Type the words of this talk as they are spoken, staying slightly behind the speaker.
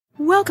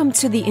Welcome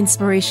to the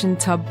Inspiration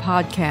Tub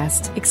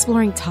podcast,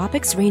 exploring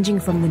topics ranging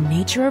from the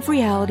nature of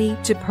reality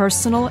to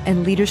personal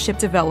and leadership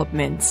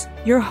development.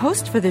 Your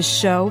host for this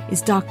show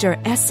is Dr.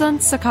 Ehsan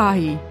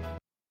Sakahi.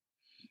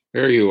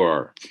 There you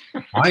are.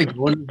 Hi,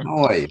 Gordon.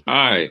 How are you?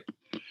 Hi.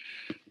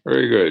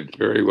 Very good.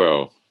 Very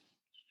well.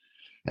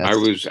 I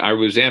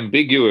was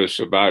ambiguous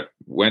about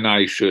when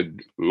I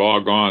should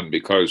log on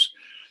because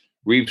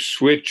we've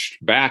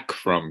switched back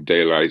from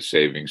daylight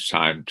savings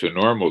time to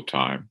normal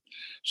time.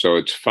 So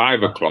it's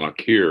 5 o'clock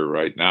here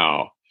right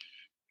now,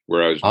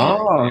 whereas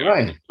normally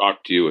I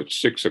talk to you at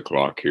 6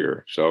 o'clock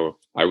here. So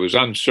I was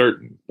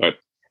uncertain, but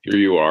here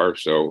you are.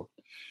 So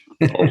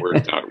all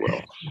worked out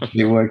well.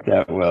 It worked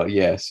out well,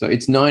 yeah. So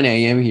it's 9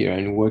 a.m. here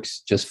and it works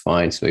just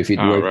fine. So if it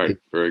works,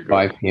 Very good.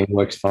 5 p.m.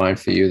 works fine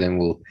for you, then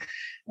we'll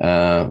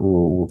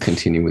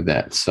continue with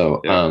that. So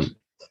so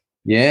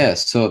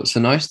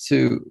nice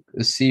to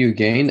see you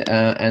again.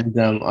 And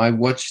I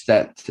watched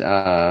that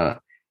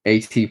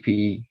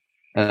ATP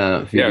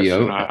video. Yes,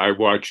 and I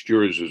watched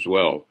yours as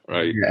well,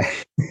 right? Yeah.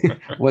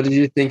 What did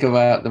you think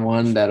about the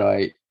one that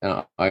I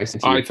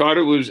sent you? I thought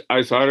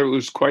it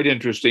was quite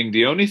interesting.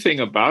 The only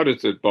thing about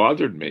it that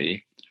bothered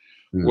me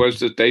was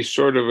that they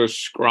sort of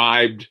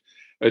ascribed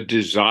a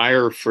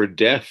desire for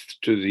death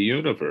to the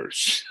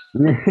universe.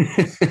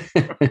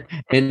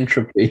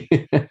 Entropy.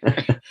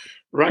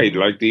 Right,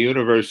 like the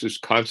universe is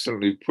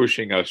constantly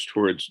pushing us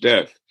towards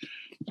death.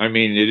 I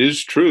mean, it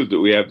is true that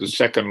we have the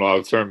second law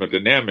of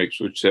thermodynamics,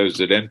 which says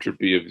that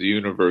entropy of the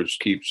universe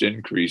keeps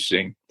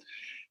increasing,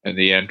 and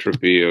the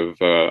entropy of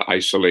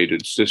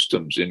isolated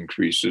systems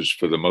increases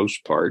for the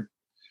most part,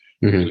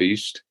 at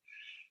least.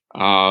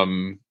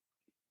 But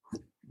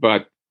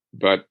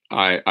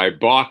I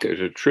balk at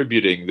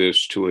attributing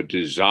this to a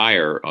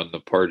desire on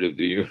the part of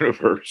the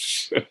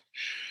universe.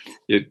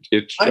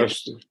 It's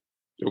just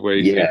the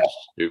way things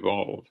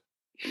evolve.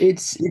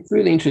 It's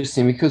really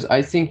interesting because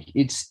I think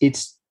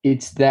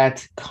it's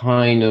that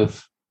kind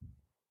of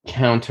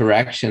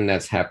counteraction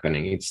that's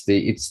happening.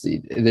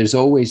 There's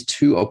always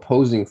two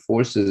opposing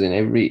forces in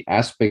every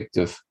aspect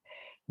of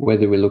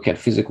whether we look at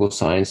physical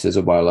sciences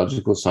or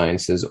biological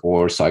sciences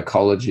or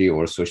psychology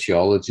or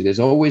sociology.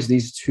 There's always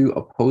these two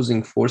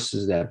opposing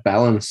forces that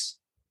balance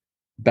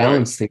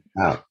things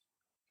out.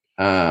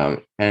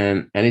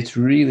 And it's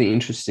really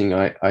interesting.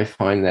 I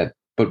find that.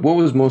 But what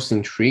was most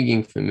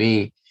intriguing for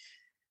me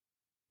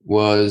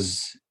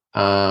was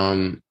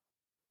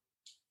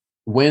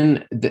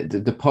when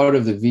the part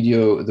of the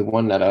video, the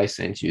one that I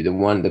sent you,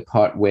 the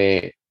part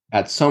where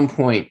at some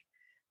point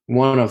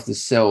one of the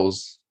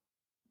cells,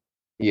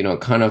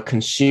 kind of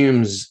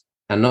consumes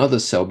another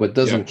cell, but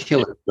doesn't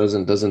kill it,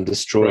 doesn't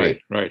destroy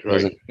it. Right.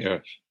 Yeah.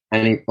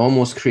 And it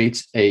almost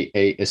creates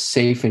a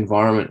safe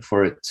environment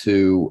for it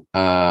to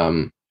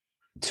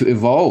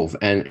evolve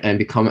and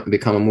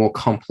become a more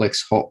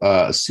complex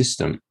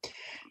system.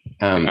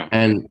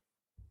 And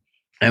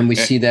we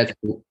see that.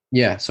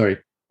 Yeah. Sorry.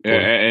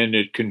 And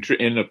it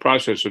in the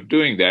process of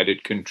doing that,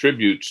 it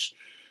contributes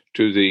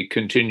to the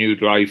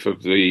continued life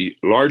of the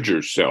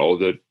larger cell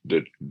that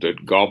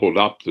gobbled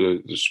up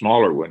the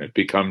smaller one. It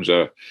becomes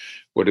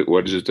what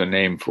is it, the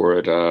name for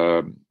it?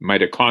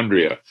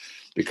 Mitochondria.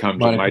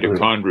 Becomes a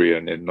mitochondria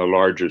in the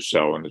larger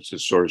cell, and it's a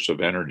source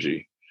of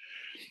energy.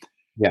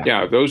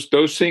 Yeah,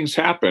 those things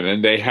happen,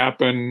 and they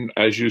happen,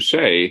 as you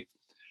say,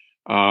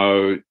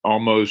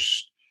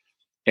 almost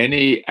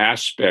any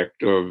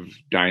aspect of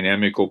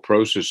dynamical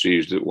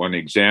processes that one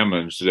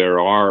examines. There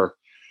are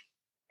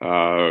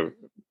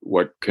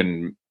what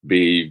can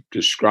be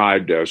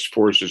described as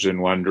forces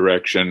in one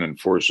direction and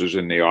forces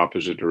in the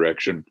opposite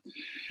direction.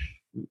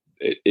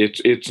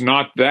 It's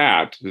not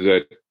that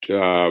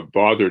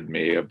bothered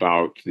me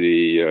about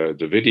the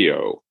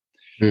video.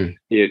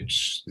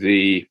 It's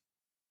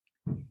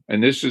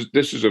and this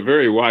is a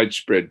very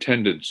widespread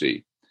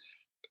tendency.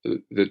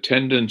 The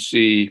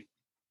tendency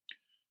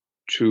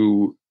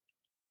to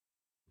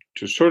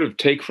sort of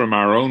take from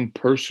our own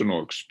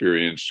personal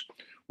experience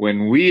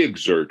when we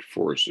exert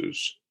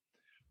forces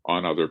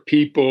on other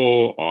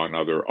people, on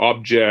other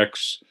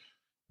objects,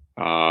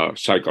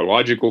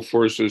 psychological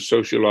forces,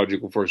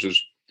 sociological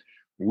forces.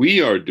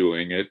 We are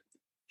doing it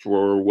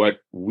for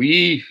what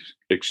we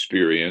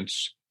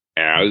experience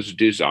as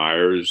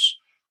desires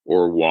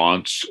or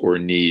wants or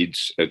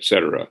needs,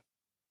 etc.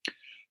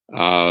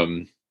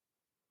 But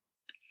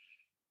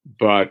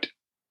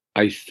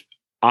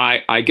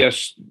I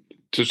guess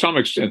to some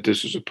extent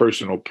this is a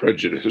personal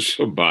prejudice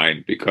of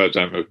mine because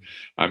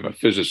I'm a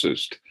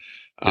physicist.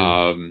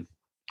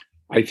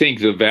 I think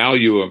the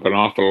value of an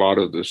awful lot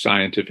of the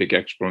scientific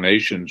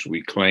explanations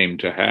we claim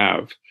to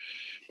have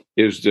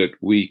is that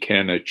we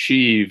can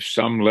achieve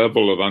some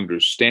level of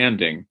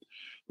understanding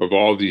of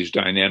all these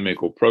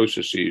dynamical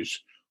processes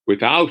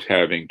without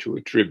having to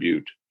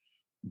attribute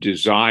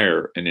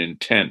desire and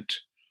intent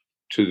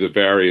to the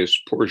various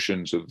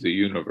portions of the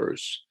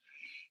universe.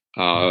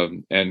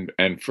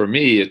 And for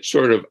me, it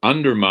sort of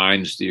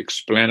undermines the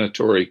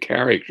explanatory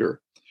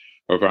character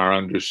of our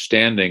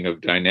understanding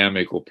of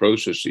dynamical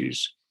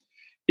processes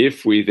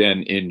if we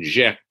then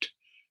inject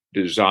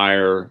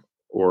desire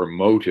or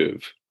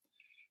motive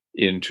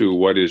into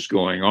what is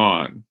going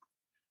on.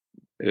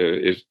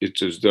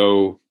 It's as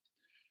though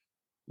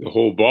the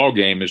whole ball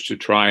game is to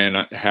try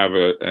and have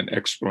an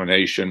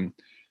explanation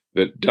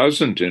that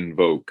doesn't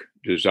invoke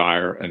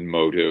desire and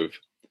motive.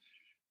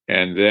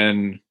 And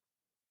then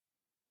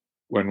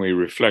when we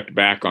reflect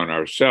back on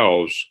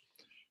ourselves,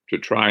 to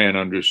try and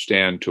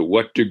understand to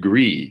what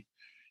degree,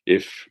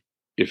 if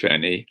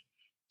any,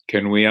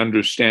 can we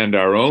understand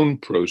our own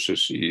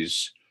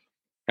processes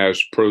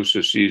as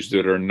processes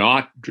that are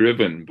not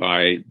driven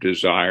by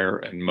desire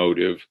and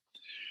motive,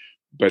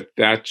 but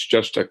that's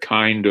just a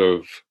kind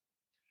of,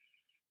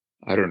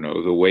 I don't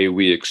know, the way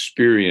we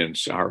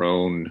experience our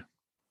own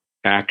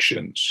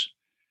actions.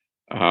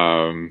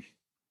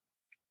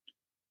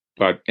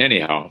 But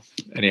anyhow,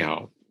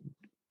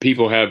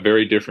 people have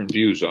very different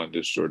views on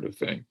this sort of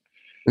thing.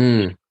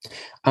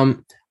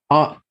 I'm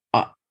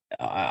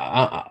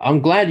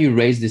glad you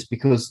raised this,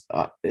 because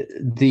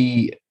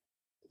the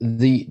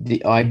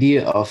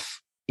idea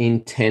of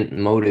intent,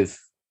 motive,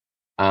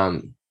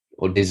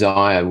 or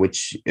desire,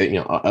 which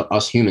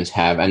us humans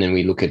have, and then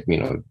we look at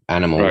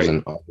animals, right,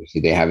 and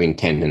obviously they have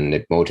intent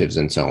and motives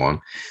and so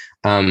on.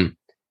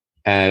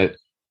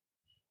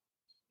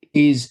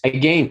 Is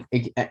again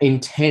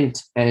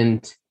intent,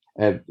 and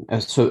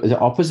so the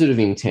opposite of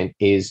intent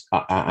is,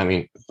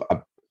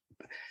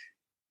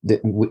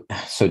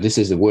 so this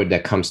is the word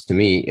that comes to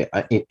me.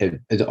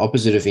 The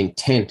opposite of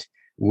intent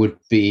would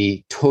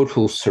be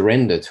total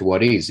surrender to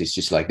what is. It's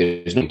just like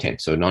there's no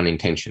intent, so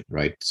non-intention,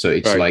 right? So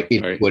it's right,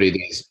 right. What it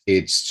is.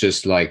 It's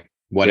just like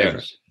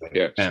whatever.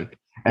 Yes.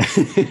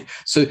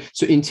 So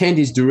intent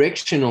is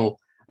directional.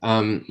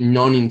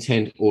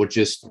 Non-intent, or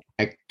just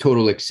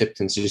total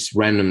acceptance, just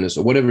randomness,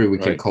 or whatever we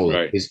can call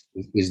it,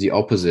 is the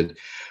opposite.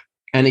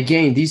 And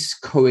again, this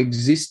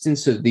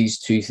coexistence of these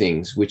two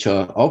things, which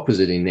are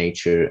opposite in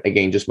nature,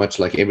 again, just much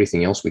like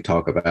everything else we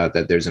talk about,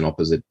 that there's an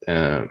opposite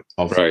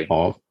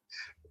of,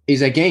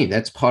 is again,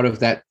 that's part of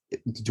that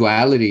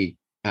duality,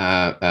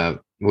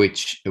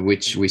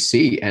 which we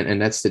see,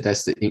 and that's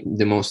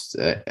the most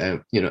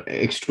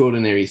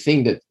extraordinary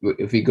thing, that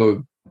if we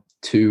go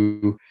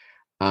to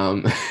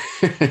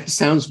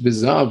sounds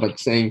bizarre, but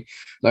saying,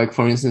 like,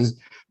 for instance,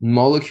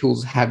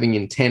 molecules having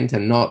intent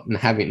and not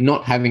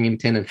having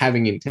intent and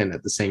having intent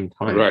at the same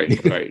time. Right.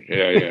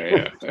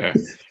 Yeah.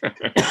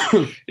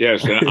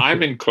 Yes, and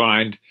I'm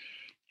inclined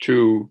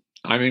to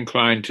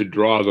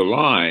draw the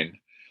line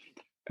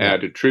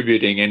at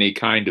attributing any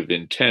kind of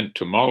intent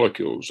to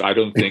molecules. I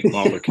don't think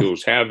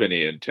molecules have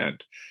any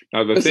intent.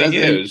 Now, the thing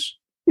is,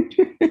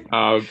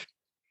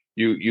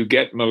 you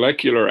get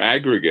molecular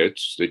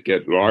aggregates that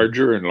get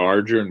larger and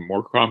larger and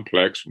more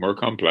complex.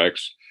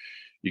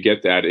 You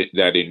get that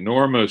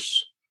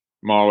enormous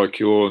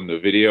molecule in the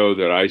video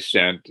that I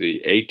sent,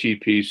 the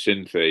ATP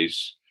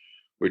synthase,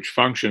 which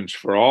functions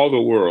for all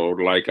the world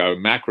like a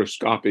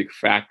macroscopic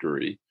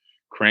factory,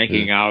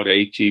 cranking out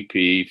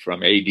ATP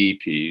from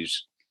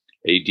ADPs.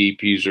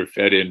 ADPs are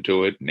fed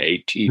into it and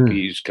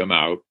ATPs come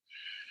out.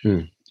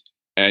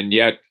 And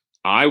yet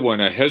I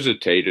want to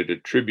hesitate at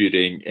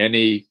attributing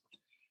any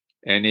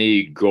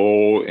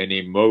goal,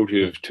 any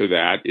motive to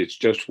that. It's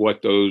just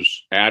what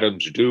those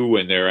atoms do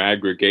when they're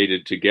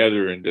aggregated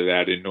together into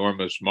that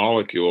enormous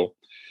molecule.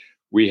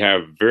 We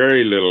have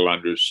very little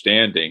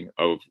understanding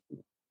of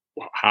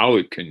how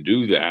it can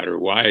do that or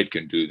why it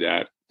can do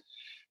that.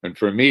 And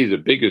for me, the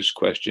biggest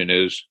question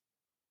is,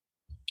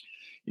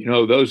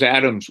 those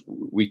atoms,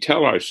 we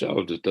tell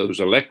ourselves that those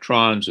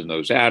electrons and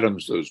those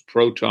atoms, those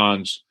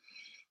protons,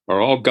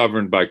 are all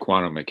governed by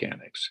quantum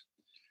mechanics.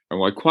 And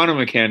what quantum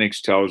mechanics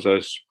tells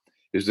us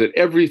is that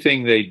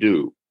everything they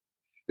do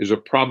is a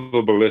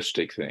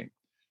probabilistic thing.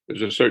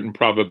 There's a certain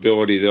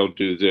probability they'll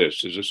do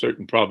this. There's a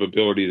certain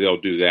probability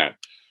they'll do that.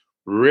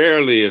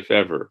 Rarely, if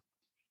ever,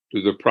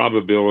 do the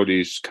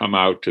probabilities come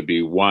out to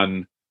be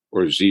 1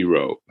 or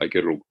 0, like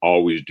it'll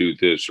always do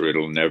this or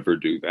it'll never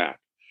do that.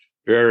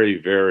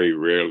 Very, very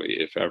rarely,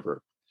 if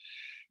ever.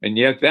 And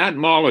yet that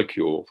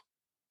molecule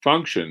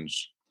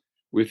functions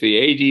with the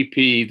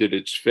ADP that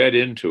it's fed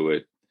into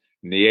it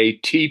and the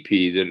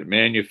ATP that it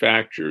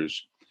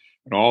manufactures,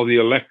 and all the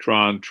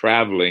electron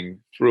traveling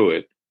through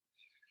it.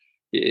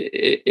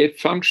 It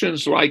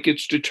functions like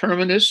it's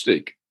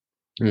deterministic.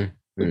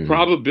 The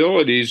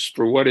probabilities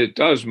for what it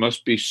does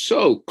must be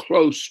so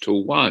close to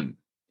 1,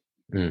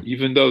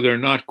 even though they're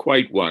not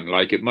quite 1.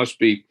 Like it must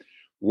be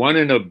 1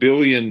 in a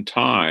billion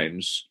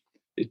times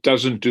it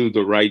doesn't do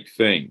the right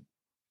thing.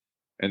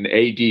 And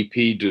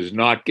ADP does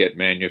not get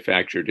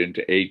manufactured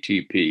into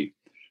ATP.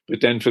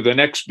 But then for the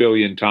next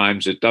billion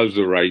times, it does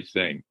the right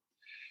thing.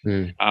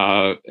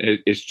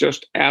 It's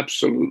just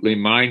absolutely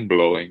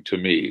mind-blowing to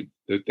me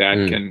that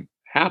can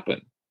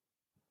happen.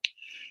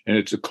 And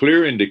it's a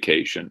clear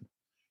indication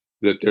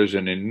that there's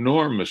an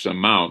enormous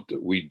amount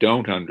that we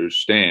don't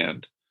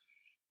understand.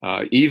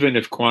 Even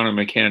if quantum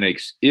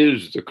mechanics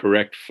is the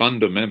correct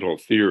fundamental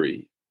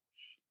theory,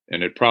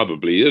 and it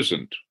probably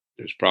isn't,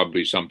 there's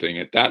probably something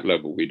at that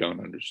level we don't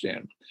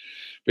understand.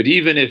 But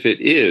even if it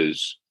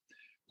is,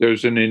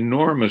 there's an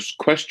enormous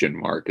question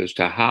mark as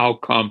to how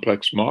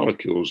complex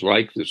molecules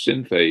like the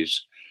synthase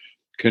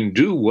can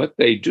do what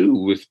they do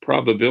with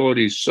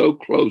probabilities so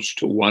close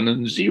to 1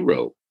 and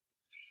 0.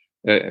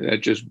 That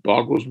just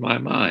boggles my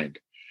mind.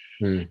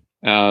 The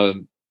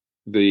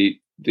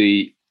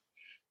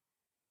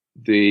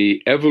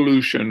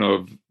evolution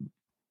of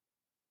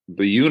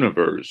the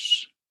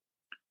universe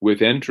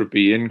with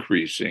entropy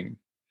increasing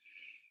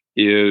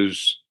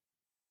is,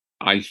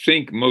 I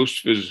think most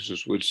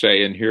physicists would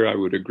say, and here I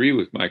would agree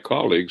with my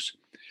colleagues,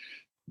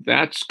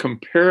 that's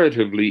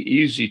comparatively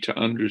easy to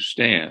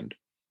understand,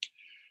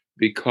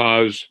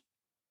 because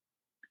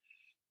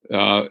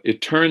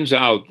it turns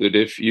out that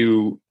if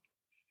you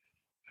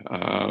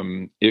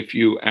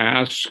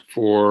ask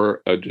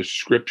for a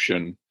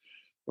description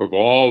of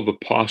all the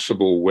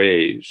possible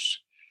ways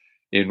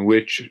in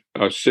which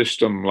a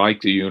system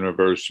like the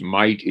universe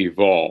might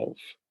evolve,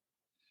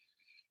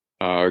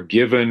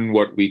 given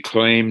what we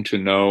claim to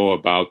know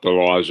about the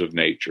laws of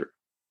nature,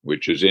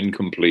 which is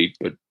incomplete,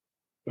 but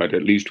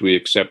at least we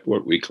accept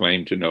what we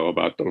claim to know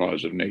about the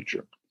laws of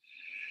nature.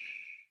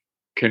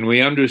 Can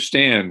we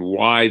understand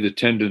why the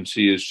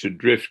tendency is to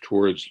drift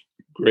towards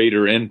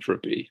greater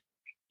entropy?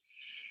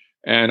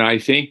 And I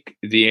think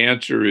the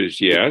answer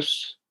is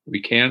yes,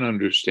 we can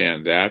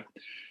understand that,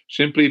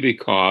 simply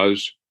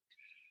because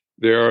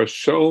there are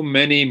so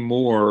many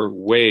more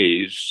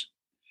ways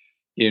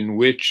in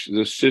which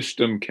the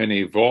system can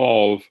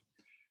evolve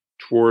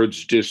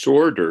towards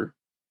disorder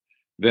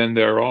than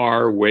there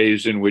are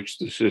ways in which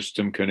the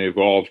system can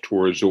evolve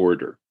towards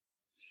order.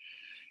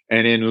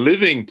 And in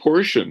living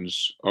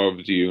portions of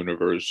the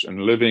universe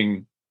and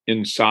living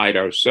inside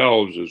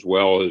ourselves, as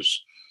well as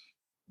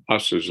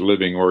us as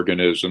living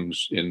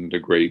organisms in the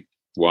great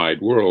wide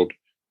world,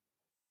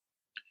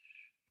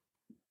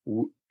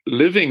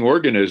 living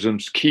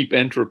organisms keep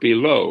entropy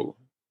low.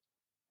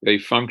 They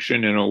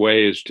function in a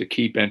way as to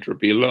keep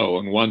entropy low.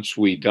 And once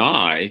we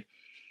die,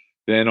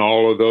 then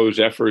all of those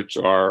efforts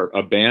are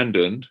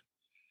abandoned,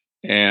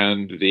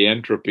 and the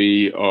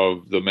entropy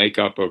of the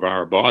makeup of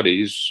our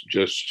bodies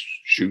just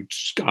shoots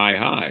sky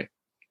high.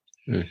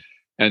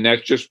 And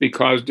that's just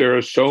because there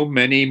are so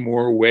many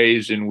more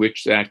ways in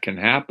which that can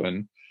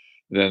happen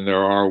than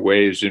there are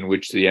ways in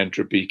which the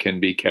entropy can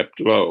be kept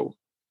low.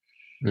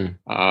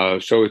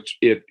 So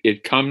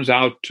it comes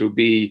out to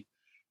be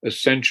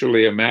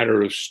essentially a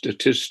matter of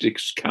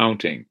statistics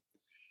counting.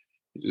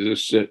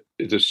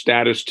 The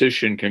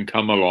statistician can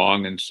come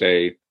along and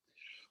say,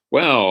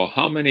 well,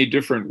 how many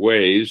different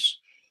ways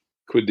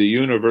could the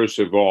universe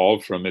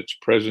evolve from its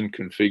present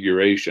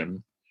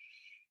configuration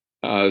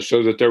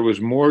so that there was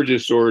more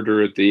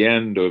disorder at the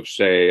end of,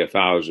 say,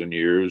 1,000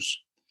 years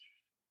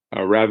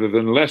rather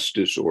than less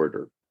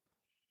disorder?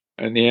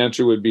 And the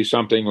answer would be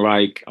something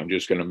like, I'm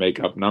just going to make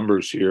up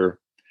numbers here.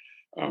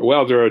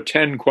 Well, there are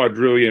 10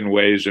 quadrillion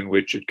ways in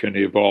which it can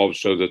evolve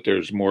so that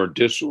there's more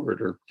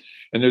disorder.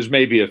 And there's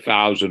maybe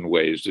 1,000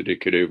 ways that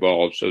it could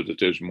evolve so that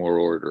there's more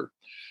order.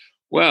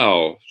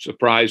 Well,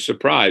 surprise,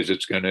 surprise,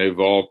 it's going to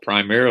evolve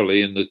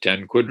primarily in the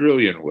 10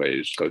 quadrillion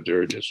ways because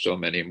there are just so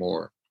many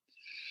more.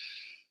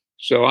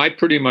 So I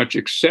pretty much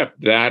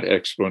accept that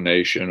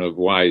explanation of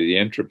why the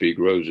entropy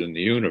grows in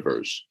the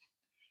universe.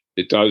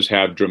 It does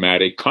have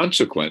dramatic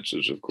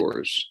consequences, of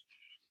course,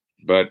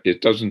 but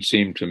it doesn't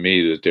seem to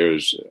me that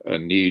there's a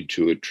need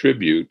to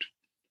attribute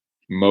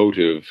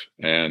motive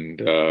and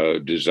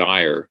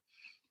desire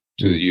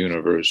to the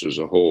universe as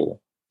a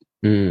whole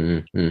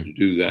to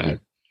do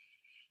that.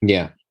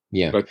 Yeah.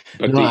 But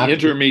the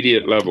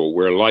intermediate level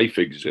where life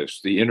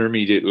exists, the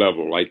intermediate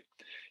level, like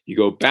you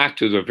go back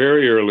to the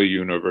very early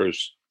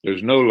universe,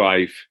 there's no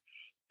life,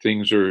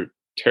 things are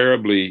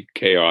terribly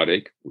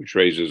chaotic, which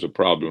raises a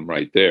problem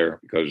right there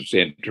because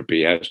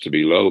entropy has to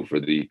be low for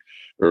the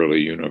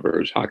early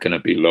universe. How can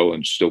it be low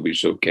and still be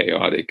so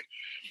chaotic?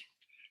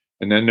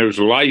 And then there's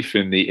life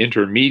in the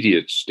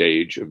intermediate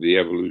stage of the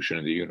evolution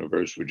of the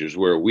universe, which is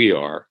where we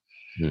are.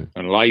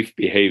 And life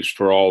behaves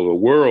for all the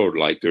world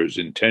like there's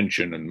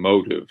intention and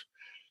motive.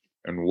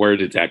 And where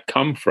did that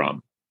come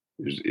from?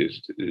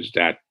 Is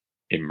that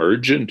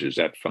emergent? Is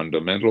that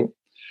fundamental?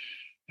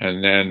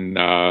 And then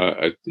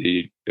at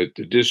the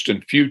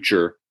distant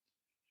future,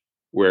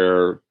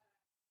 where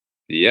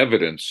the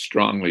evidence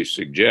strongly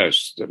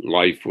suggests that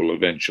life will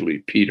eventually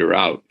peter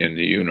out in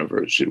the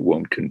universe, it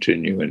won't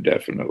continue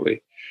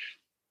indefinitely.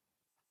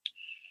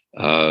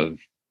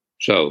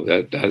 So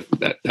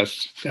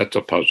that's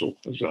a puzzle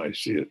as I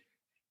see it.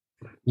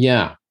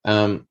 Yeah,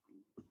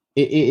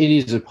 it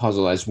is a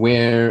puzzle as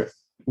where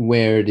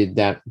did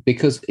that,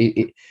 because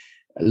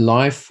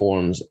life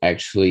forms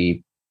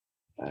actually,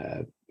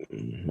 and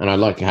I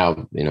like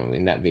how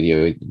in that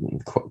video it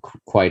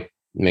quite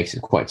makes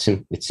it quite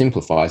it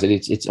simplifies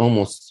it. It's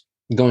almost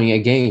going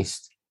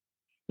against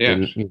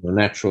the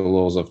natural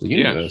laws of the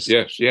universe.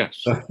 Yes.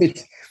 So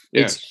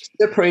it's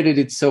separated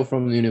itself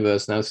from the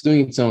universe. Now it's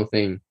doing its own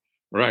thing.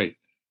 Right.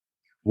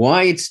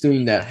 Why it's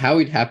doing that, how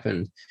it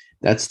happened,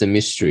 that's the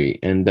mystery.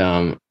 And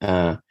again,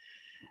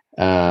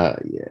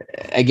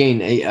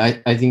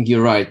 I think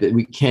you're right that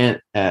we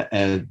can't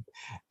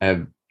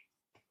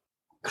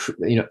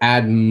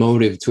add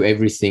motive to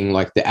everything,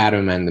 like the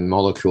atom and the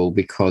molecule,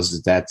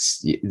 because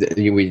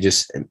we're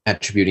just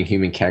attributing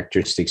human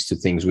characteristics to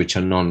things which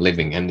are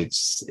non-living, and it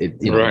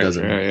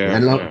doesn't.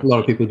 And a lot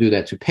of people do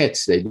that to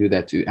pets. They do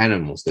that to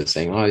animals. They're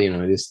saying, oh,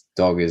 this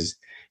dog is,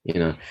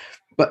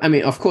 But I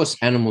mean, of course,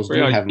 animals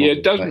do have.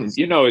 It doesn't.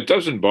 It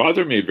doesn't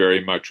bother me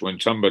very much when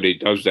somebody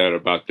does that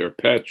about their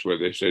pets, where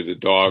they say the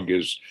dog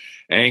is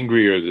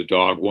angry or the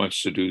dog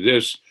wants to do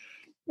this.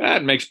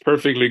 That makes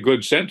perfectly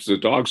good sense. The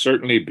dog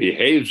certainly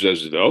behaves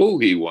as though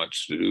he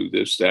wants to do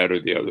this, that, or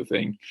the other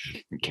thing.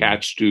 And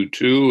cats do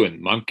too, and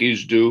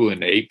monkeys do,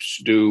 and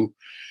apes do.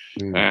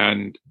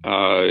 And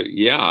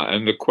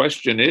and the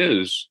question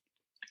is,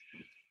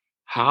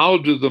 how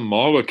do the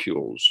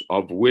molecules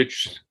of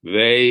which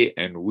they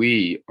and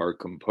we are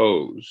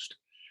composed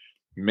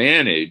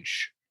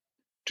manage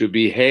to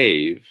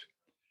behave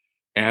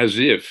as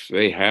if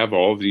they have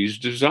all these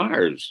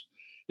desires?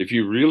 If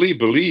you really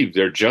believe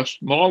they're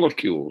just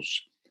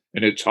molecules,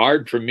 and it's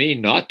hard for me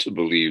not to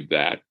believe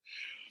that,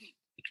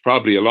 it's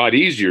probably a lot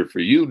easier for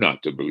you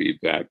not to believe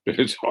that, but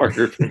it's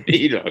harder for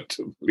me not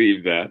to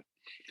believe that.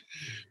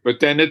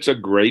 But then it's a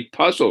great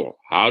puzzle.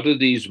 How do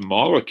these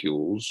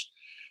molecules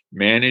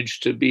manage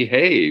to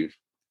behave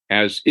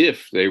as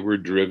if they were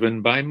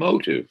driven by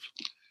motive?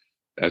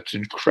 That's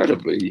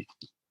incredibly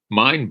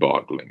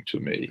mind-boggling to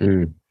me.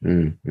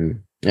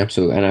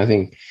 Absolutely. And I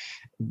think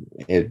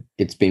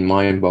it's been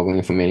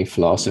mind-boggling for many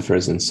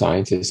philosophers and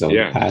scientists over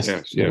the past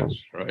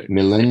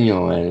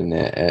millennial,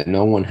 and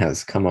no one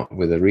has come up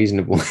with a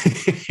reasonable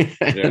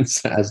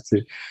answer as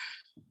to.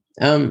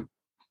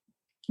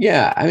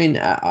 I mean,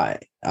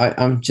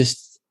 I'm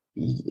just.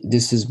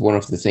 This is one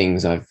of the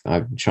things I'm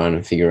trying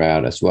to figure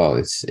out as well.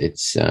 It's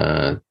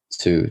to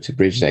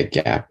bridge that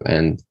gap,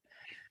 and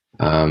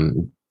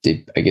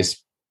I guess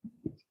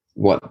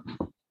what,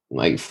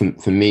 like,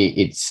 for me,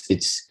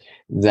 it's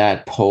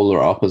that polar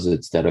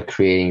opposites that are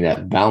creating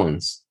that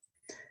balance.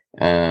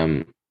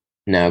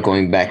 Now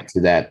going back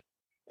to that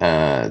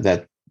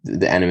the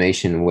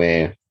animation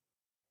where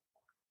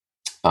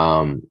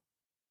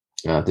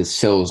the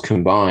cells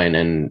combine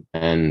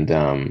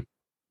and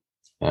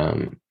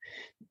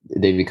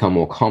they become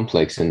more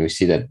complex, and we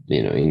see that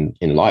in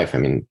life. I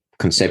mean,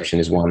 conception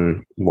is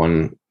one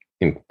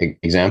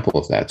example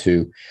of that.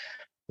 Two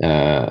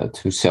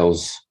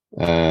cells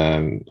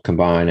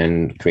combine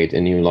and create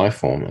a new life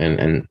form,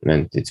 and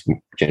it's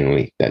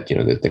generally that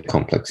the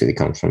complexity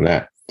comes from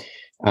that.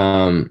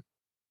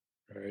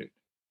 Right.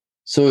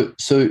 So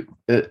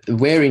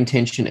where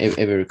intention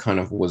ever kind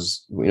of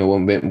was,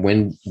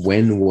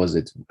 when was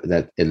it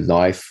that a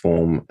life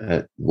form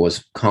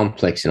was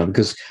complex enough?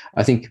 Because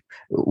I think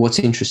what's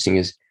interesting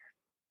is,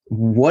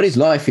 what is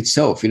life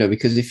itself?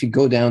 Because if you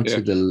go down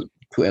to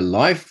a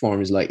life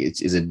form, is like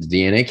is a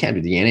DNA can't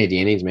be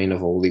DNA is made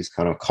of all these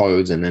kind of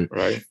codes, and then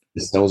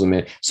the cells are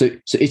made. So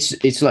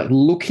it's like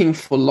looking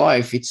for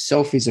life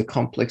itself is a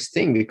complex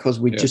thing, because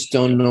we just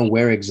don't know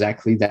where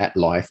exactly that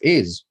life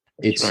is.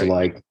 It's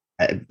like,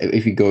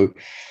 if you go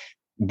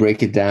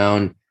break it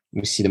down,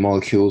 we see the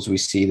molecules,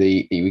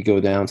 we go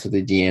down to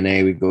the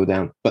DNA, we go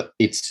down, but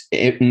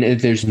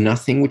there's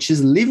nothing which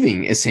is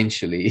living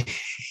essentially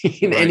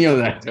in any of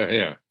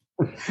that.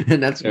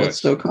 And that's what's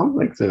so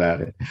complex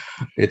about it.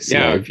 It's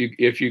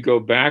if you go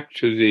back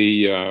to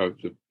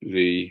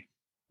the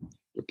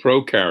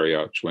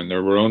prokaryotes, when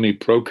there were only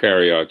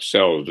prokaryote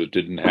cells that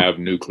didn't have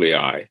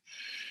nuclei,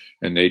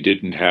 and they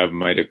didn't have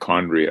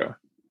mitochondria,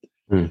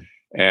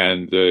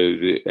 and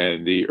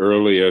the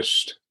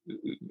earliest,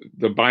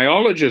 the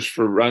biologists,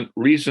 for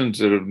reasons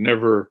that have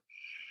never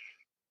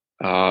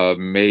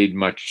made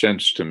much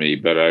sense to me,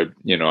 but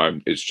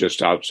it's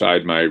just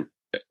outside my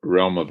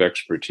realm of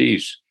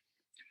expertise.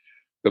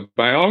 The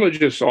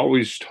biologists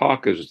always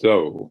talk as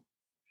though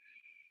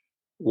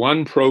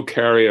one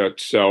prokaryote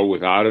cell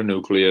without a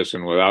nucleus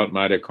and without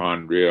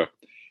mitochondria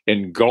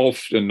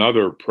engulfed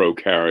another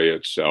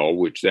prokaryote cell,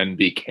 which then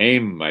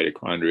became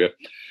mitochondria.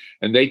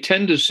 And they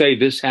tend to say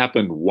this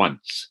happened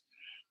once.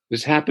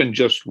 This happened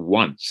just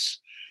once.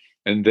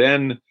 And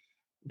then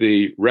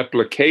the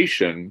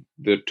replication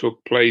that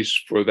took place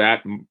for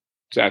that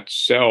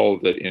cell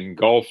that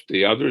engulfed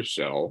the other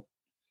cell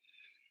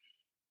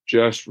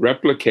just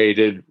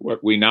replicated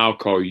what we now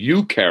call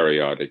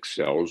eukaryotic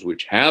cells,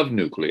 which have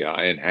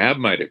nuclei and have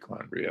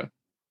mitochondria.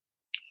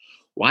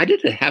 Why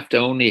did it have to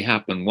only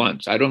happen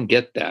once? I don't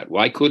get that.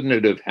 Why couldn't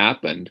it have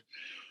happened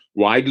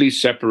widely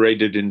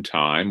separated in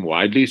time,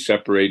 widely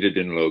separated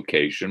in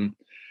location,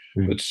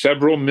 but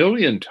several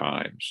million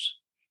times?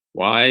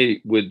 Why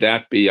would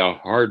that be a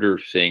harder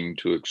thing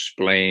to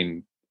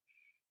explain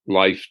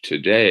life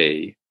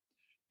today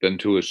than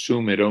to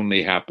assume it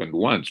only happened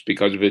once?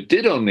 Because if it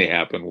did only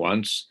happen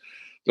once,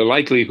 the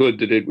likelihood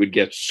that it would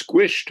get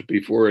squished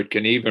before it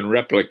can even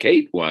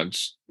replicate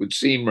once would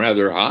seem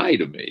rather high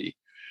to me.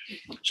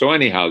 So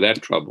anyhow,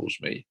 that troubles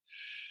me.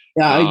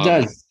 Yeah, it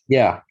does.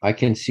 Yeah, I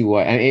can see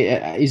why. I mean,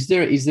 is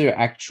there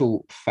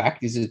actual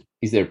fact? Is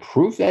there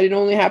proof that it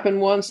only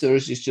happened once, or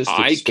is it just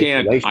I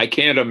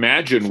can't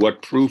imagine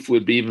what proof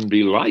would even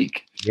be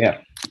like.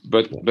 Yeah.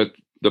 But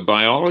the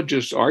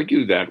biologists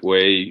argue that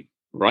way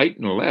right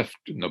and left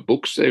in the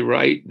books they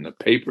write, in the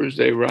papers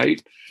they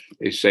write.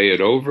 They say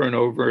it over and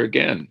over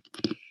again.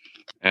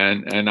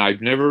 And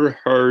I've never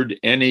heard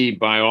any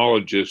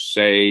biologist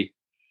say,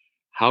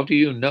 how do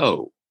you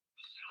know?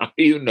 How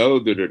do you know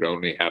that it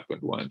only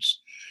happened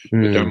once?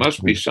 But there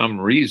must be some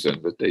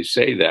reason that they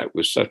say that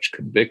with such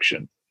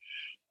conviction.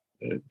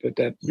 But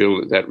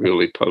that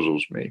really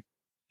puzzles me.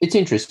 It's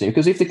interesting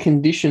because if the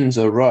conditions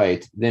are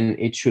right, then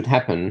it should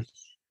happen.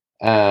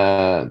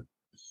 And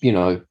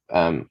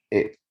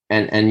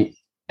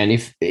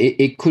if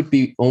it could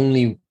be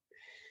only,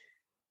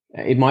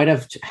 it might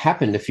have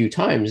happened a few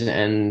times,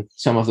 and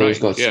some of those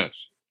got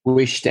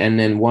squished, and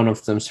then one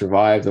of them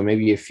survived, or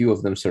maybe a few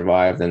of them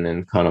survived, and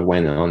then kind of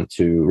went on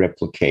to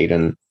replicate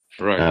and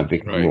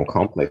become more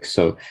complex.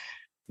 So,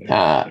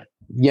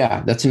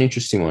 that's an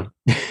interesting one.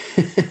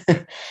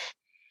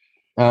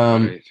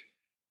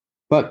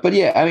 But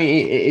yeah, I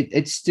mean,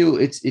 it's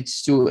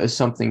still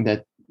something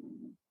that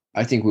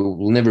I think we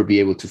will never be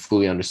able to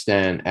fully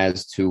understand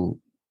as to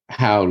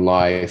how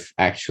life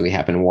actually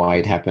happened, why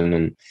it happened,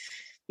 and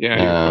you're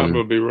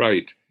probably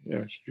right.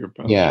 Yes, you're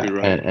probably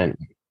right.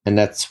 And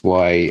that's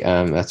why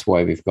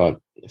we've got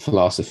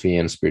philosophy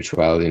and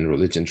spirituality and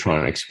religion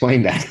trying to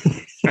explain that.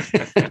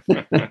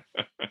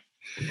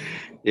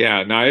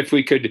 Yeah. Now, if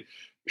we could,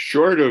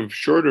 short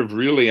of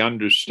really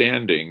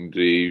understanding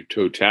the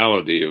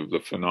totality of the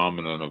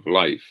phenomenon of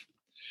life,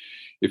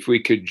 if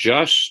we could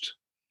just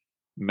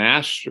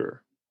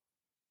master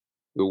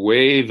the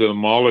way the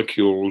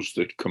molecules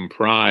that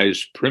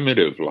comprise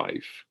primitive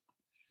life,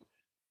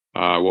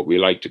 what we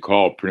like to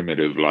call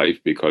primitive life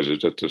because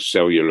it's at the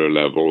cellular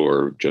level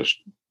or just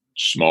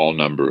small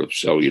number of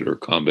cellular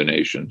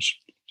combinations.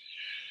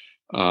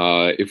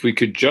 If we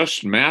could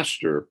just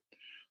master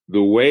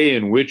the way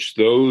in which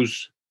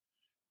those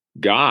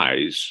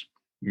guys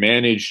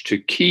manage to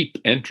keep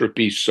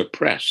entropy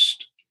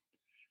suppressed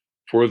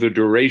for the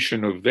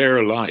duration of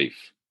their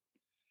life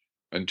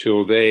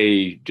until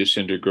they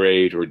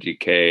disintegrate or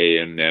decay,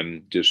 and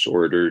then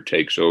disorder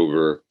takes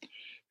over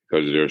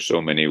because there are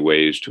so many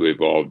ways to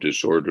evolve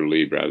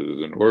disorderly rather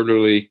than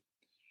orderly.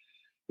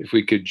 If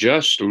we could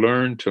just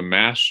learn to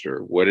master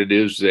what it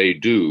is they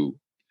do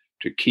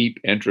to keep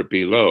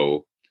entropy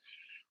low,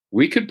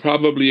 we could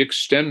probably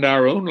extend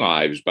our own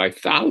lives by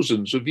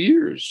thousands of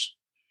years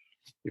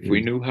if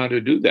we knew how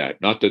to do that.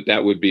 Not that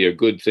that would be a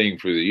good thing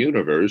for the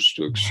universe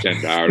to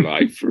extend our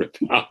life for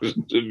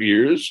thousands of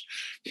years,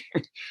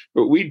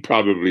 but we'd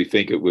probably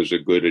think it was a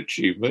good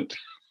achievement.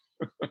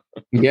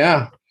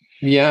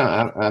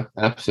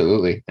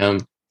 Absolutely.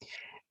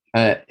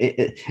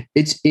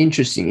 It's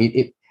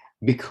interesting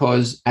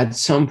because at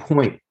some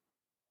point,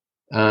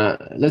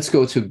 let's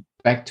go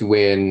back to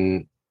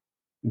when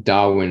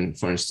Darwin,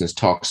 for instance,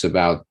 talks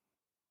about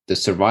the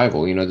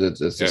survival.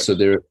 So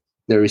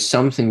there is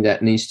something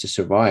that needs to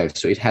survive.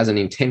 So it has an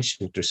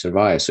intention to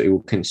survive. So it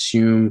will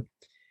consume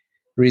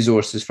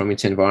resources from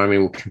its environment.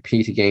 It will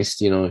compete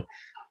against,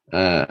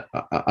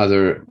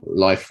 other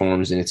life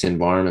forms in its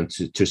environment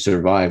to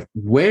survive.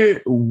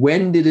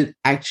 When did it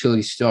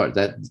actually start?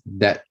 That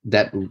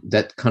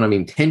kind of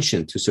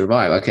intention to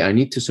survive. Okay, I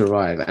need to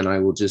survive, and I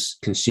will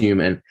just consume.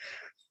 And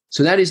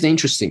so that is the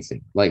interesting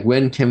thing. Like,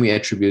 when can we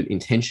attribute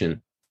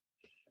intention?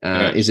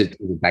 Is it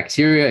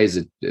bacteria? Is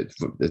it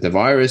the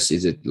virus?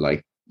 Is it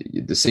like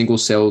the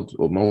single-celled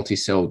or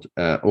multi-celled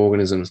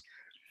organisms?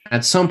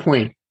 At some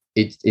point,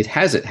 it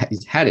had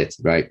it,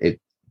 right?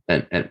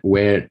 And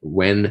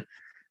when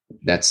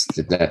that's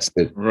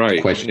the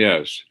right question.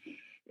 Yes.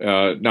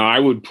 Now, I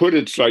would put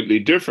it slightly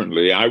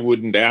differently. I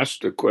wouldn't ask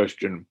the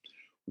question,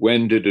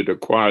 when did it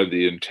acquire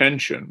the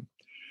intention?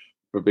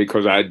 But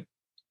because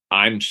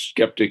I'm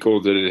skeptical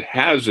that it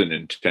has an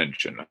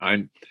intention.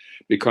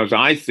 Because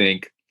I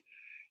think,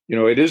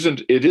 it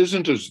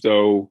isn't as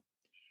though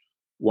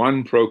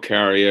one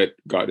prokaryote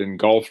got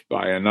engulfed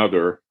by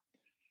another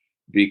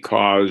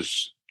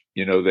because,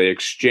 they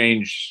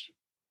exchanged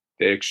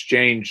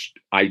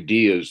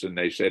ideas, and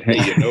they said,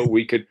 hey,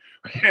 we could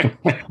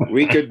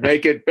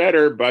make it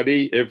better,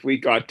 buddy, if we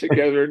got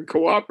together and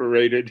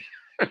cooperated.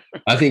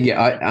 I think,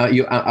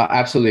 I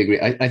absolutely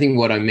agree. I think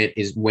what I meant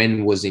is,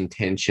 when was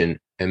intention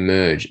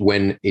emerged?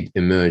 When it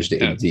emerged,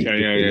 the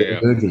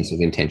emergence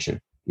of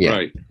intention.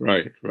 Yeah.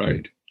 Right.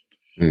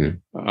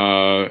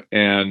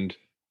 And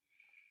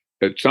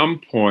at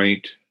some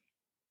point,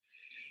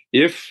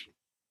 if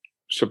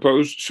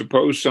suppose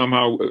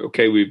somehow,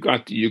 okay, we've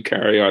got the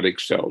eukaryotic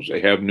cells.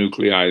 They have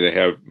nuclei, they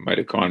have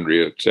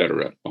mitochondria,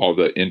 etc. All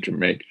the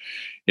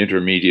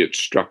intermediate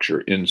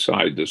structure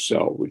inside the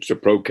cell, which the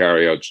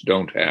prokaryotes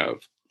don't have.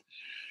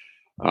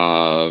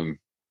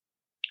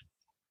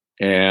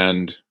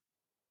 And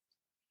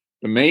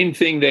the main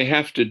thing they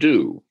have to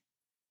do,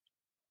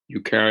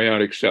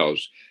 eukaryotic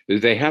cells,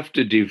 is they have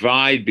to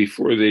divide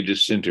before they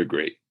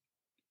disintegrate.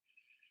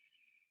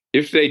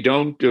 If they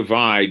don't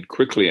divide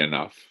quickly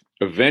enough,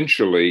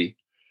 eventually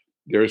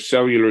their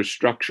cellular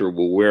structure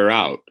will wear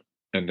out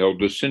and they'll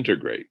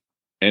disintegrate.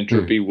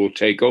 Entropy will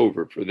take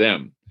over for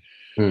them.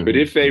 But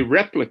if they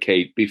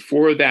replicate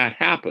before that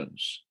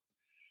happens,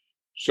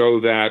 so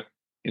that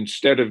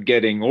instead of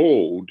getting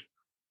old,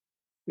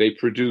 they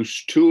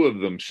produce two of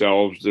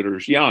themselves that are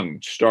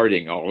young,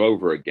 starting all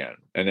over again.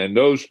 And then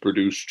those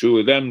produce two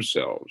of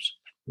themselves.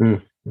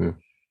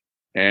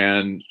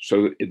 And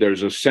so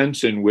there's a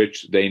sense in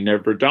which they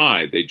never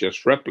die. They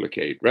just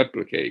replicate.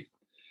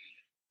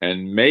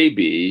 And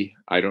maybe,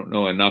 I don't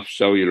know enough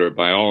cellular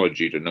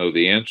biology to know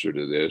the answer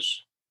to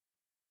this,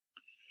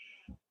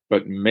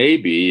 but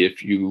maybe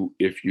if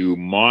you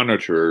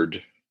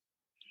monitored,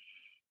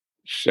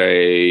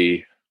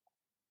 say,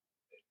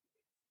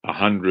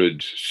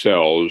 100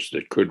 cells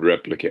that could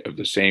replicate, of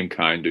the same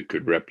kind that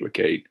could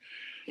replicate,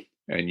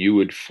 and you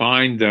would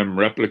find them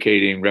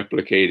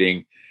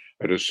replicating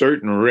at a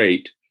certain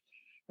rate,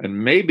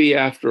 and maybe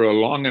after a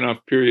long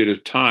enough period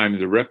of time,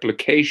 the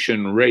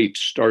replication rate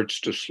starts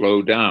to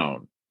slow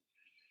down,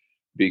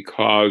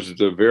 because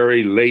the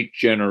very late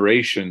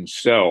generation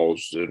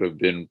cells that have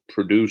been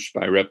produced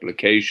by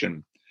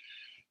replication,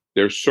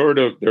 they're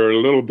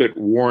a little bit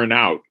worn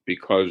out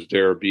because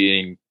they're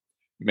being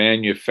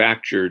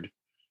manufactured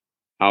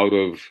out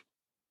of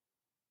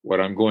what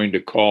I'm going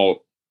to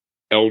call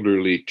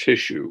elderly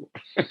tissue.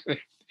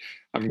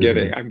 I'm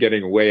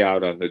getting way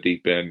out on the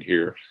deep end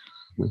here.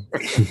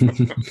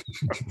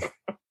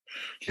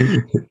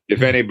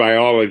 If any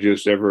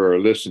biologists ever are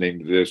listening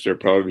to this, they're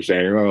probably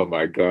saying, "Oh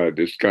my God,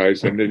 this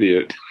guy's an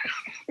idiot."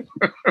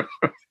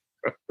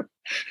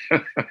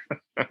 But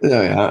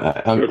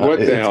what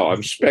the hell?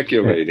 I'm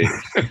speculating.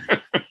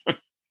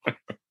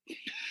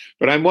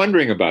 But I'm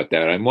wondering about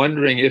that. I'm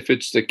wondering if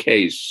it's the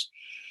case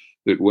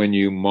that when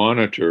you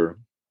monitor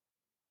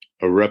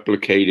a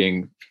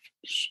replicating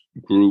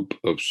group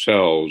of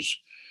cells,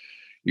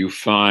 you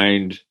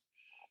find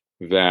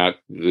that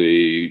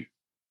the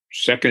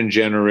second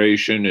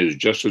generation is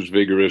just as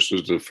vigorous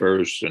as the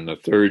first, and the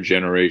third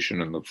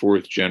generation and the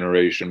fourth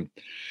generation.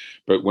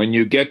 But when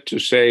you get to,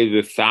 say,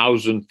 the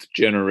 1,000th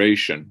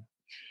generation,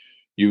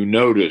 you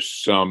notice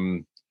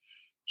some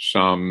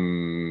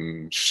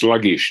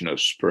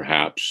sluggishness,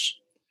 perhaps,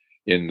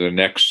 in the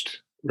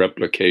next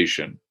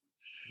replication.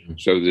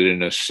 So that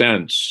in a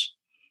sense,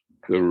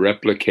 the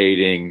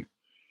replicating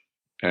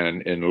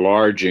and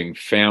enlarging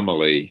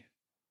family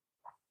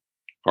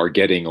are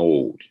getting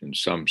old in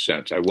some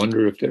sense. I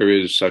wonder if there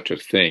is such a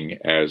thing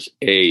as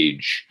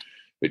age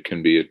that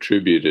can be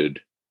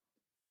attributed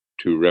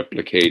to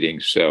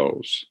replicating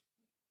cells.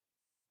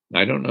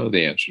 I don't know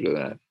the answer to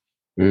that.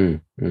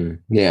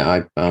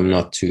 Yeah, I'm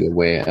not too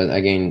aware.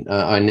 Again,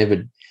 I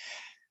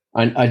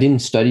didn't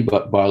study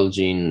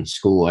biology in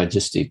school. I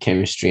just did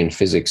chemistry and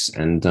physics,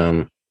 and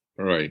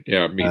right.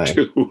 Yeah, me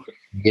too.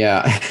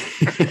 Yeah.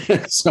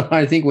 So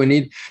I think we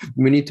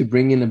need to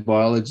bring in a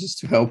biologist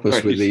to help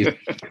us with these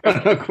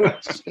kind of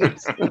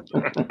questions.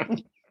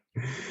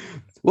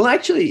 Well,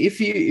 actually,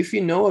 if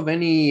you know of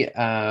any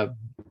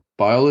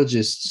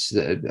biologists,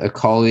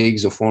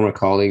 colleagues or former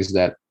colleagues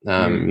that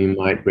you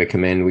might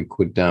recommend, we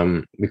could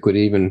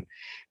even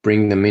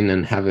bring them in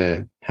and have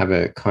a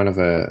kind of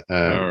a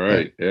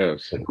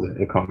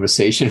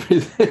conversation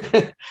with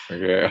them.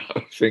 Okay,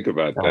 I'll think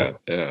about that.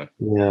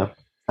 Yeah.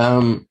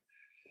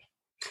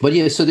 But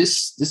yeah, so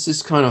this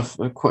is kind of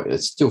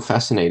it's still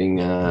fascinating,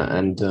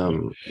 and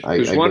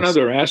there's one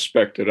other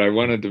aspect that I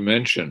wanted to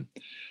mention,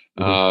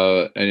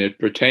 and it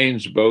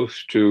pertains both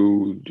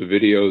to the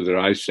video that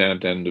I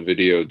sent and the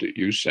video that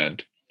you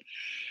sent.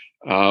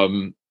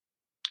 In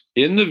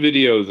the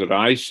video that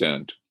I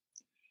sent,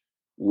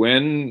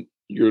 when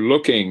you're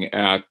looking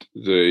at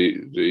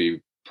the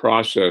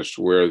process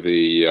where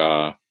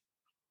the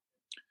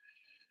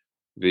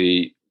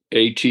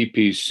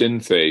ATP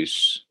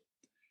synthase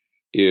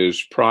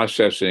is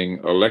processing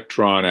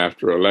electron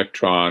after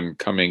electron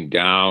coming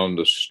down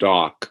the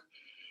stalk,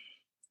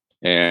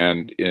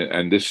 and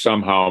this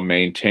somehow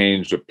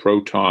maintains a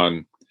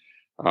proton,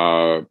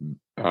 what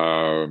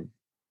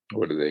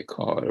do they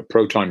call it? A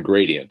proton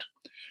gradient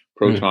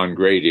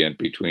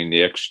between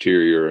the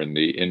exterior and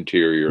the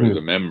interior of the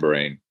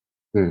membrane.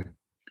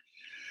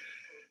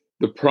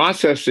 The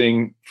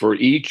processing for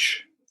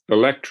each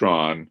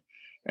electron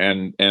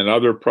and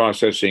other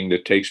processing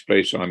that takes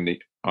place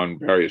on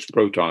various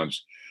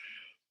protons,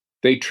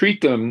 they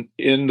treat them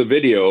in the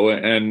video,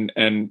 and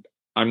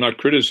I'm not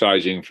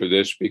criticizing for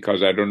this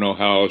because I don't know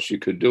how else you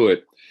could do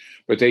it,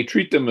 but they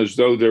treat them as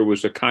though there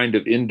was a kind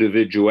of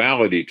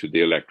individuality to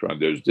the electron.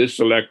 There's this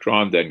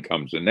electron, then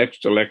comes the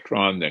next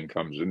electron, then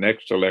comes the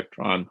next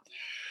electron.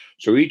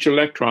 So each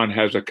electron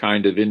has a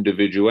kind of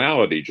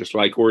individuality, just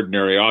like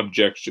ordinary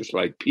objects, just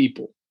like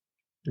people.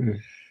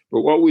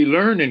 But what we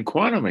learn in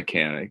quantum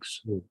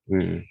mechanics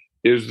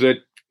is that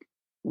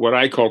what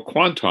I call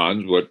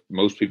quantons, what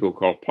most people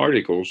call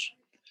particles,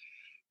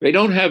 they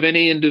don't have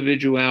any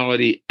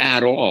individuality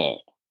at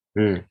all.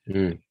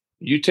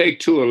 You take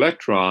two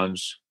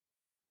electrons,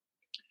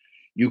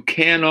 you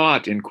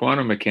cannot, in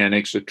quantum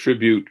mechanics,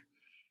 attribute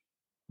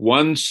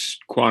one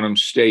quantum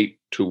state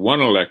to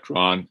one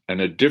electron and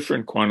a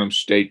different quantum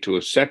state to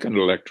a second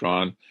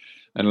electron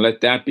and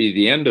let that be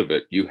the end of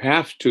it. You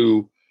have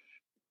to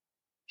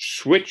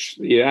switch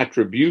the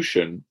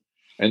attribution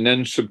and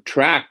then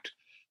subtract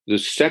the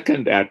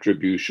second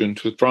attribution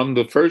from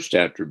the first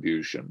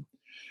attribution,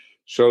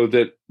 so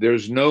that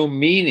there's no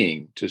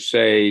meaning to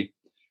say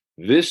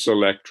this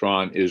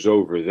electron is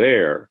over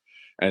there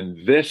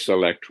and this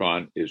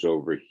electron is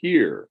over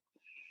here.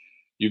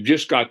 You've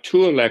just got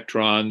two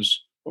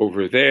electrons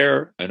over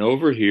there and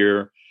over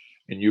here,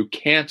 and you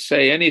can't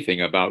say anything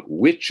about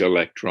which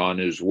electron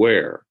is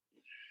where.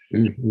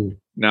 Mm-hmm.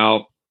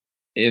 Now,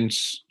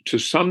 to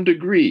some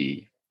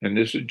degree, and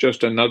this is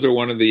just another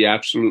one of the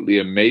absolutely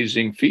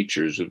amazing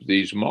features of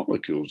these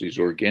molecules, these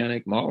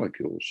organic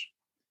molecules,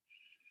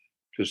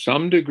 to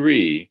some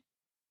degree,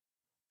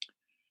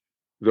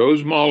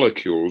 those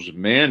molecules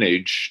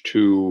manage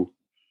to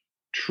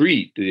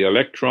treat the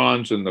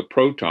electrons and the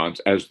protons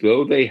as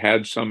though they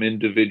had some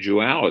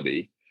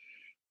individuality,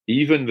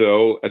 even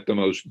though at the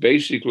most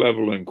basic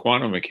level in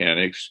quantum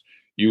mechanics,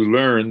 you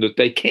learn that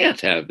they can't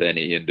have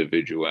any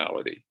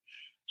individuality.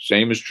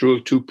 Same is true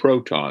of two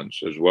protons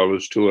as well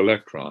as two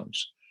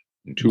electrons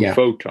and two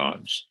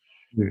photons.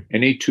 Mm.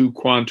 Any two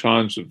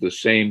quantons of the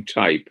same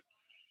type,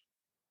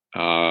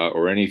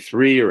 or any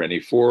three or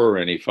any four or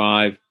any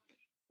five,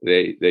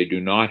 they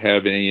do not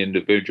have any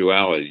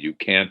individuality. You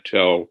can't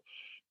tell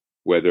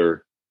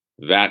whether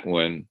that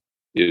one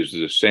is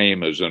the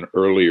same as an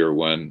earlier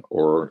one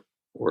or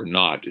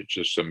not. It's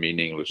just a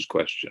meaningless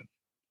question.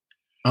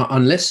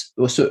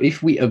 So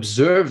if we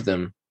observe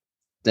them,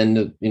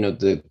 then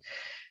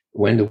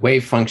when the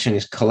wave function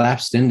is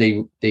collapsed, then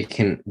they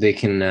can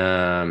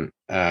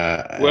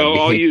well,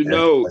 all you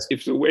know,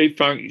 if the wave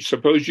function,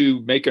 suppose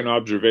you make an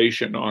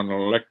observation on an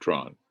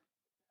electron.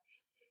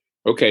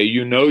 Okay,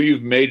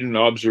 you've made an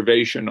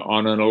observation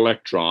on an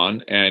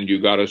electron and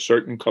you got a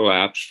certain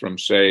collapse from,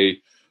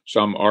 say,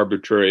 some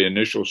arbitrary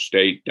initial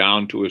state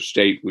down to a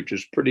state which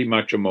is pretty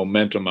much a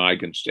momentum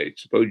eigenstate.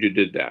 Suppose you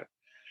did that.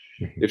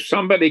 Mm-hmm. If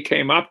somebody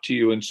came up to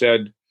you and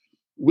said,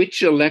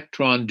 which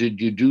electron did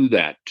you do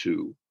that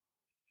to?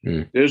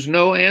 There's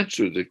no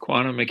answer that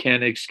quantum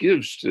mechanics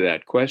gives to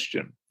that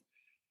question.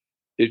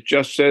 It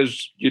just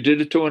says you did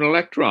it to an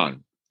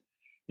electron.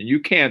 And you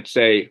can't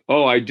say,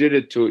 oh, I did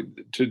it to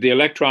the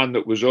electron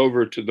that was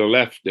over to the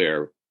left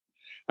there.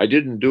 I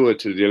didn't do it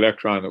to the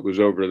electron that was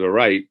over to the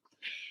right,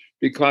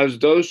 because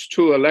those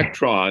two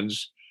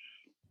electrons,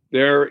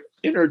 they're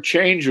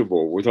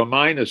interchangeable with a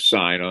minus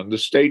sign on the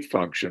state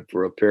function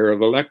for a pair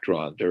of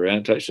electrons. They're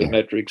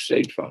antisymmetric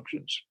state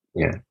functions.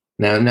 Yeah.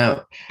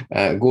 Now,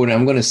 Gordon,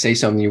 I'm going to say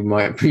something you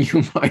might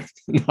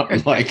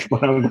not like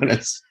what I'm going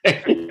to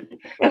say.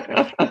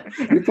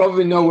 You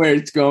probably know where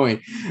it's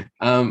going,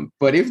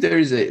 but if there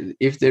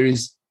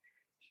is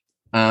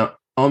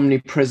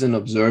omnipresent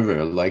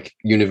observer, like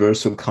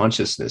universal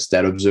consciousness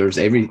that observes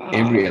every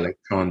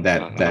electron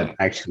that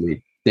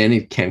actually, then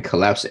it can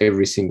collapse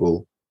every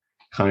single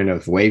kind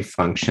of wave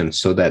function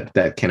so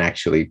that can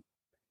actually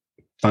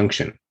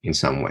function in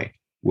some way.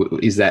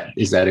 Is that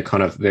a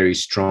kind of very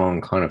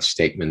strong kind of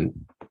statement?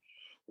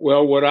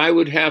 Well, what I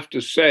would have to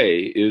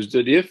say is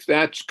that if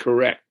that's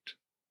correct,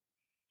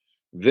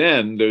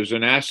 then there's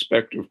an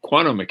aspect of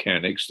quantum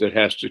mechanics that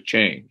has to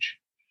change,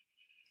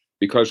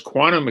 because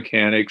quantum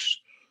mechanics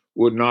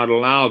would not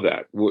allow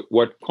that.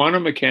 What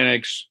quantum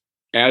mechanics,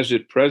 as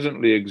it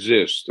presently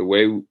exists, the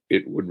way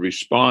it would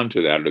respond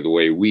to that, or the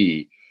way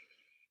we,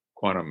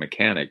 quantum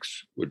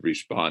mechanics, would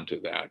respond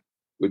to that,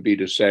 would be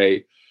to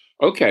say,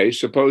 okay,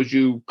 suppose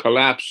you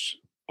collapse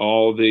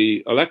all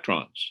the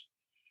electrons.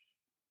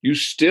 You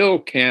still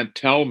can't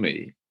tell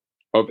me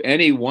of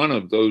any one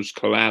of those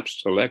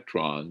collapsed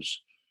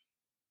electrons,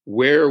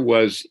 where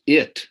was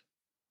it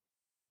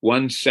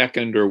 1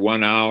 second or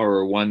 1 hour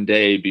or 1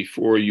 day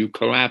before you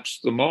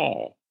collapsed them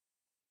all?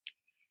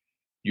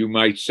 You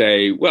might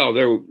say, well,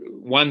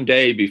 1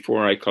 day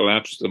before I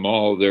collapsed them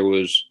all, there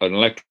was an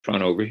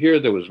electron over here,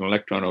 there was an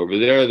electron over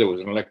there, there was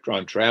an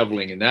electron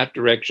traveling in that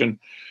direction,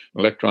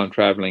 electron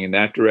traveling in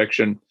that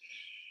direction.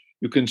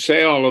 You can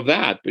say all of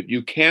that, but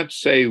you can't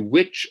say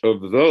which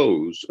of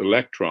those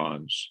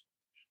electrons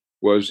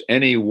was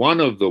any one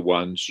of the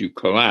ones you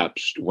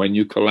collapsed when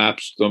you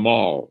collapsed them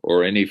all,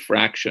 or any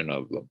fraction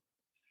of them.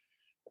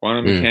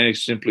 Quantum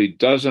mechanics simply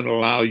doesn't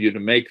allow you to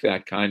make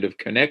that kind of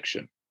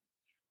connection.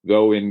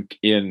 Though in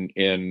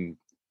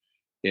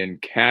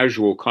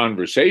casual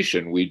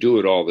conversation, we do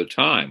it all the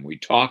time. We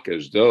talk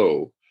as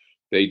though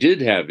they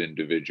did have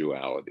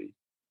individuality.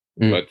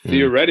 But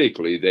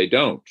theoretically, they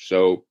don't.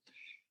 So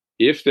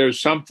if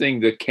there's something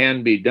that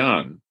can be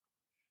done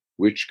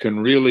which can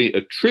really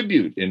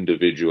attribute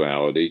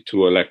individuality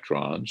to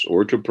electrons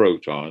or to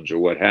protons or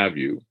what have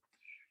you,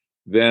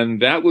 then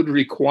that would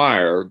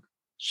require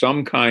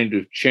some kind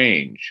of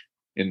change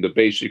in the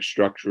basic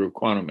structure of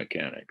quantum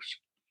mechanics.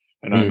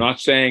 And I'm not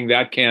saying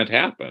that can't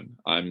happen.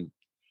 I'm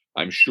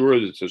sure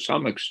that to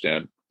some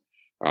extent,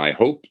 I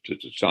hope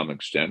that to some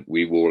extent,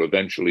 we will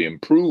eventually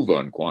improve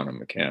on quantum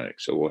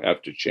mechanics. So we'll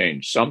have to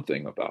change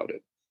something about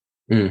it.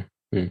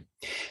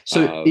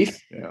 So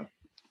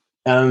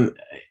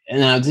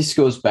now this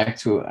goes back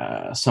to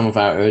some of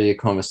our earlier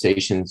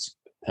conversations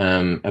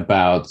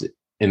about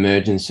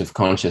emergence of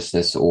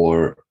consciousness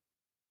or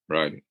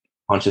right.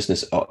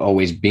 consciousness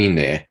always been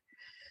there.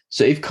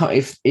 So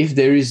if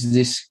there is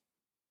this,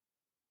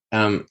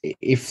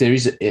 if there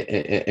is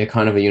a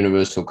kind of a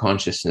universal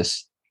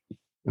consciousness,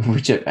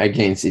 which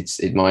again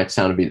it might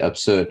sound a bit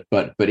absurd,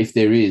 but if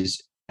there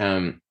is,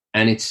 and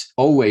it's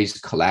always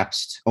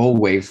collapsed, all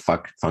wave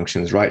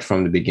functions right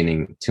from the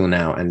beginning till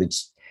now, and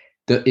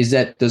does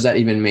that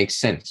even make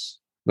sense?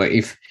 Like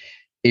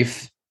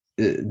if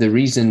the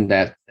reason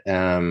that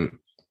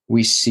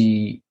we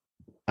see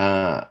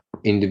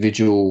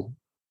individual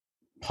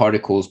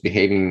particles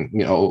behaving,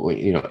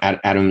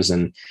 atoms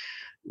and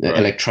Right.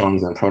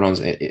 electrons and protons,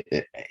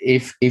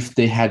 if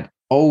they had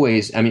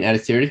always, I mean, at a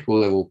theoretical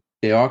level,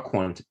 they are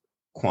quanta,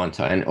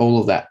 and all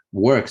of that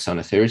works on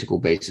a theoretical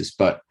basis,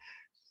 but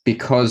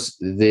because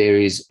there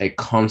is a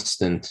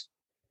constant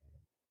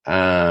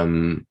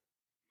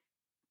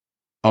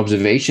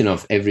observation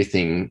of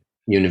everything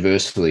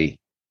universally,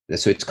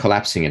 so it's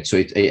collapsing it, so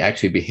it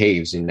actually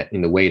behaves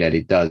in the way that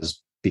it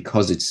does,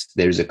 because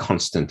there's a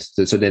constant.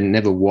 So there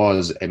never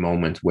was a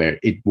moment where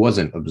it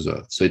wasn't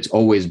observed. So it's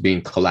always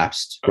been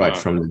collapsed right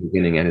from the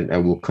beginning, and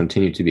it will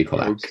continue to be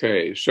collapsed.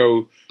 Okay,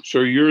 so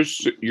you're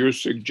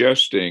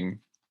suggesting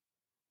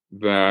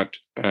that,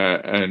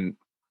 and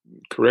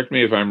correct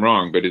me if I'm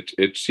wrong, but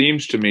it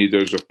seems to me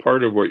there's a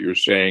part of what you're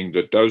saying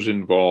that does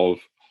involve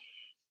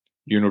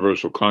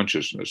universal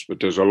consciousness, but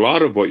there's a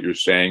lot of what you're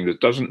saying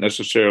that doesn't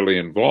necessarily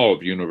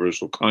involve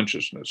universal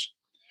consciousness,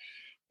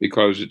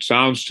 because it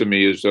sounds to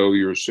me as though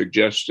you're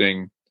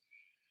suggesting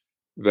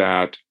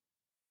that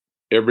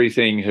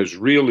everything has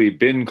really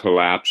been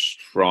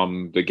collapsed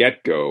from the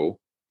get-go,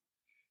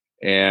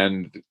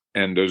 and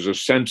there's a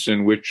sense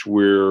in which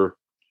we're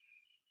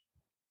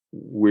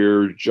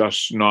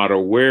just not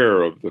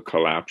aware of the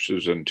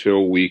collapses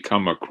until we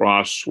come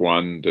across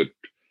one that,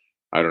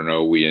 I don't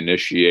know, we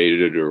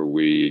initiated or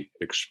we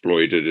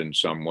exploited in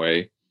some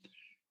way.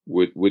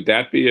 Would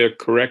that be a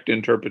correct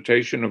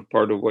interpretation of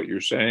part of what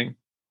you're saying?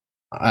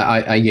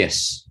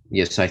 Yes,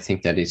 I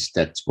think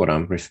that's what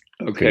I'm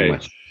okay.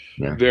 Much.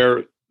 Yeah.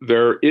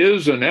 There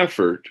is an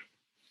effort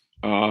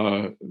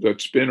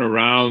that's been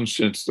around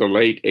since the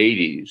late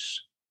 80s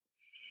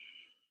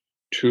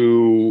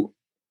to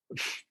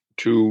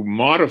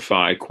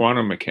modify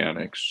quantum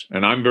mechanics,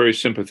 and I'm very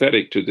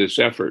sympathetic to this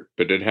effort,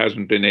 but it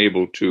hasn't been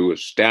able to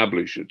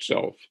establish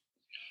itself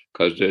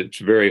because it's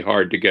very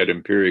hard to get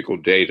empirical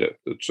data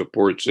that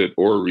supports it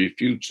or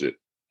refutes it.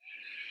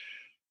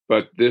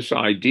 But this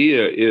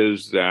idea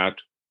is that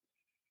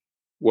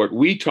what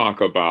we talk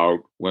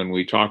about when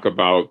we talk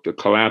about the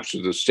collapse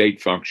of the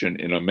state function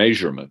in a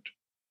measurement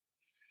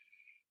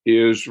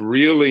is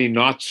really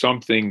not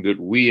something that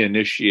we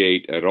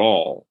initiate at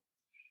all,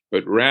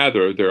 but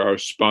rather there are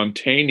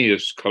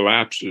spontaneous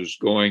collapses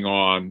going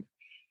on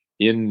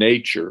in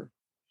nature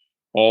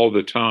all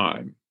the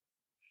time.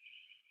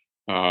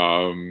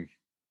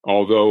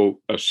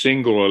 Although a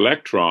single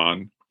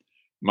electron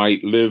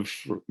might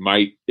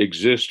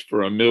exist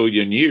for 1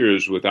 million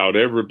years without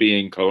ever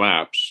being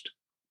collapsed,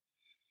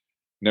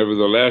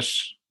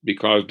 nevertheless,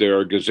 because there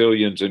are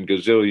gazillions and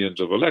gazillions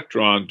of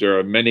electrons, there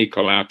are many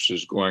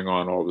collapses going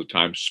on all the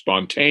time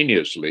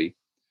spontaneously,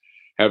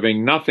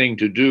 having nothing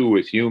to do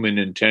with human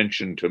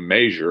intention to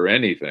measure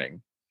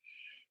anything.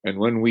 And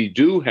when we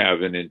do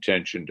have an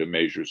intention to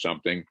measure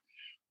something,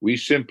 we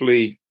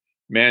simply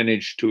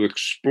manage to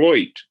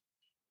exploit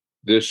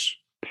this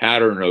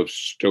pattern of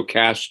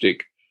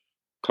stochastic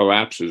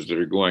collapses that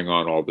are going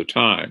on all the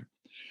time.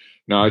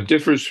 Now, it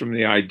differs from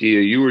the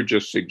idea you were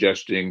just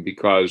suggesting,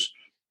 because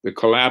the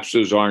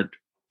collapses aren't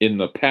in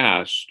the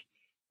past.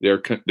 They're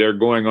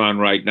going on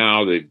right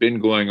now. They've been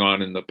going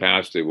on in the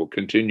past. They will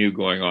continue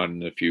going on in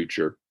the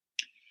future.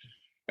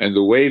 And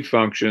the wave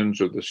functions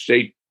or the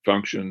state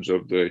functions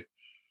of the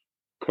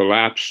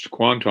collapsed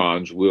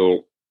quantons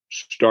will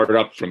start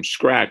up from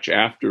scratch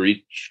after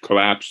each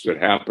collapse that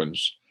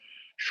happens.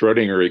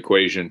 Schrödinger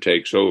equation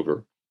takes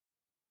over.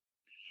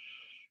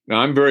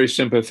 Now, I'm very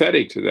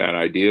sympathetic to that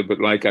idea, but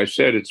like I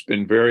said, it's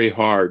been very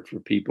hard for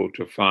people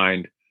to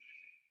find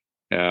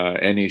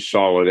any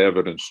solid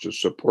evidence to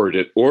support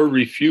it or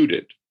refute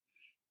it.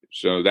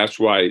 So that's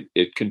why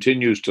it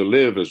continues to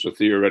live as a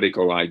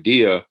theoretical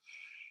idea,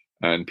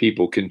 and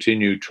people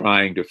continue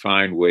trying to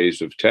find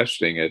ways of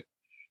testing it,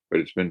 but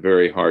it's been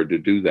very hard to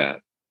do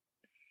that.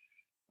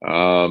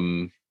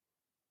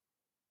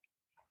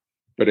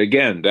 But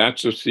again,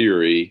 that's a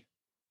theory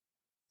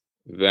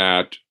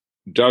that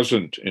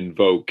doesn't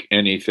invoke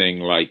anything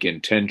like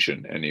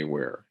intention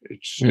anywhere.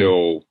 It's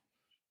still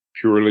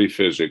purely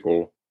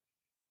physical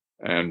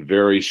and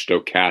very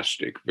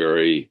stochastic,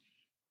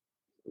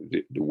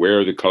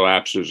 where the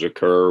collapses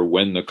occur,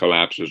 when the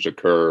collapses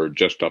occur,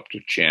 just up to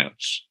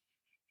chance.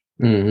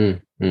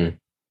 Mm-hmm. Mm.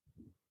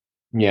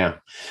 Yeah,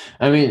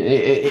 I mean,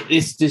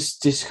 it's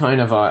this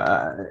kind of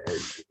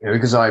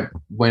because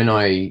when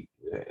I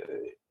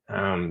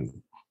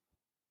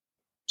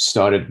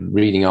started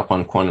reading up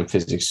on quantum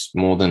physics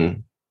more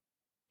than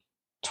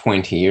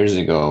 20 years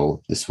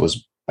ago. This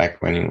was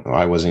back when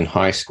I was in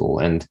high school,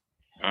 and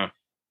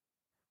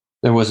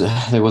there was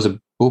a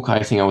book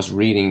I think I was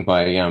reading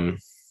by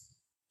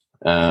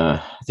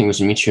I think it was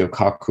Michio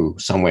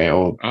Kaku somewhere,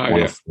 or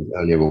one of the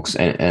earlier books,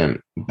 and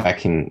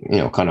back in,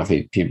 kind of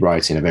he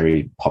writes in a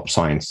very pop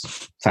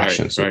science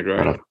fashion,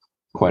 kind of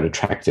quite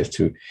attractive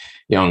to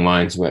young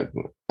minds.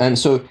 And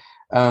so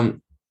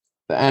and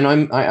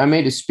I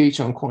made a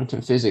speech on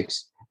quantum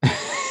physics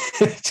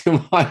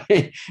to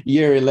my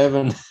year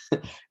 11,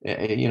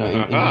 in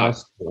high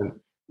school.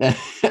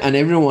 And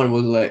everyone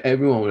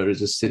was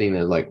just sitting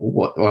there like,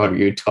 what are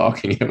you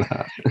talking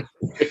about?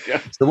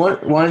 So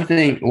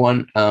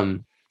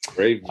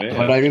brave man.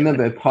 But I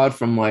remember, apart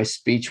from my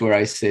speech where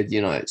I said,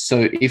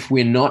 so if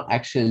we're not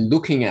actually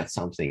looking at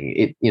something,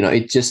 it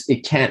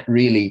can't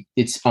really,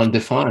 it's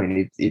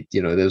undefined.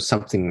 There's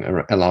something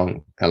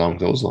along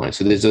those lines.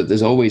 So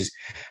there's always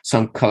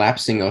some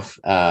collapsing of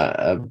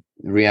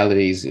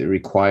realities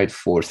required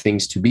for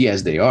things to be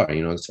as they are,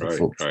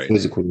 for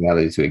physical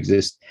reality to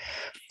exist.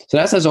 So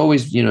that has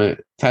always,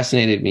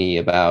 fascinated me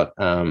about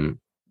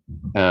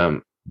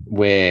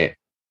where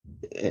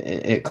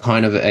it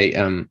kind of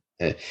and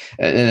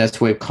that's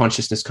where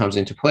consciousness comes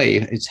into play.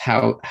 It's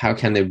how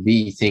can there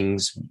be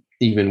things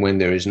even when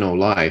there is no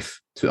life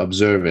to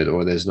observe it,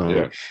 or there's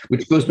no,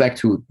 which goes back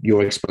to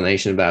your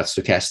explanation about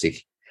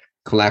stochastic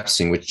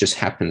collapsing, which just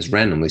happens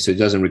randomly. So it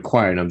doesn't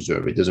require an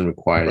observer. It doesn't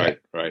require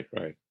right.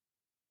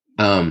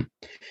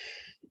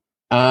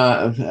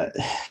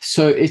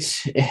 So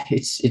it's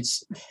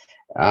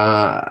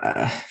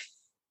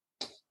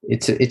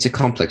a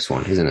complex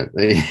one, isn't it?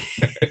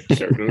 It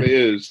certainly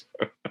is.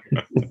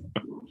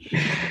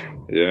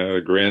 Yeah,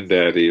 the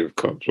granddaddy of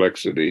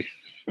complexity.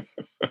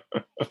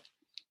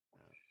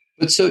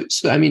 But so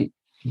I mean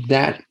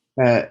that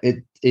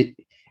the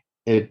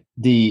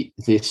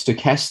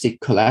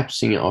stochastic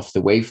collapsing of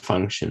the wave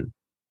function.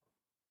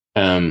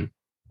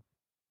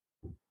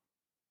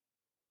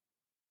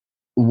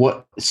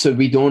 So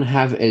we don't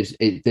have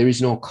there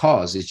is no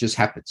cause. It just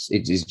happens.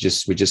 It is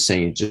just, we're just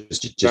saying it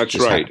just that's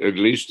just right. happens. At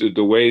least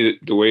the way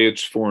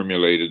it's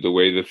formulated, the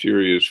way the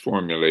theory is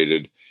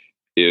formulated,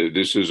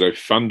 this is a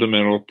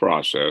fundamental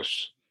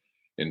process.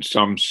 In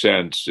some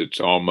sense, it's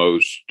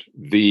almost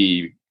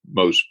the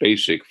most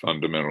basic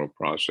fundamental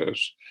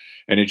process,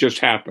 and it just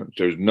happens.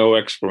 There's no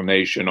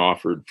explanation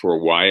offered for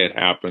why it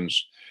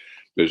happens.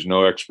 There's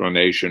no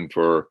explanation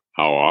for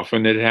how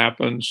often it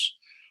happens,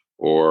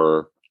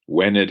 or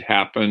when it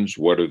happens,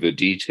 what are the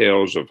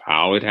details of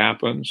how it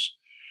happens.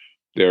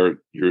 The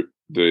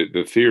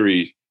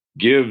theory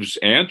gives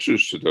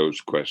answers to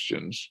those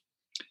questions.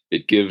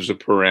 It gives a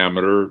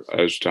parameter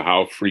as to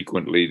how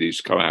frequently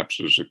these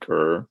collapses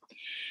occur.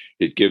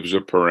 It gives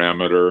a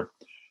parameter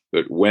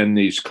that when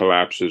these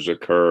collapses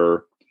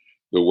occur,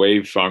 the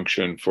wave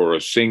function for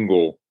a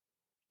single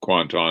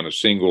quanton, a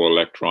single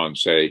electron,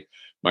 say,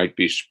 might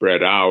be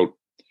spread out.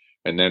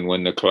 And then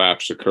when the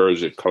collapse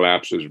occurs, it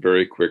collapses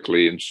very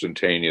quickly,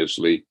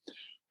 instantaneously,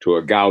 to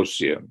a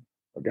Gaussian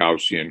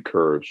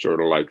curve,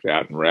 sort of like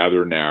that, and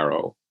rather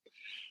narrow.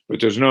 But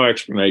there's no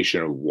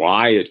explanation of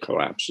why it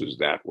collapses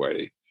that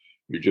way.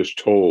 You're just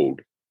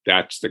told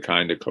that's the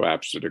kind of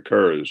collapse that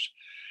occurs.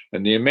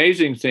 And the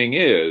amazing thing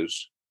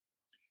is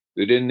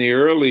that in the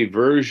early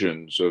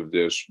versions of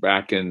this,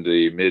 back in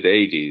the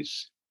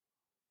mid-'80s,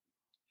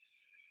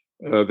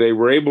 they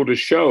were able to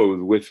show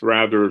with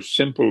rather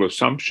simple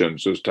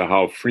assumptions as to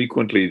how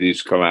frequently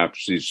these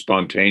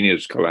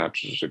spontaneous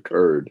collapses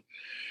occurred.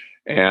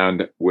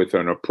 And with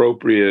an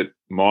appropriate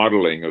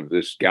modeling of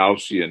this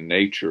Gaussian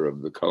nature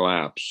of the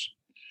collapse,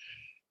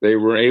 they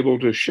were able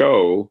to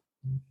show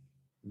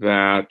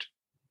that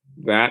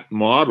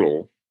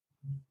model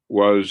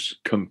was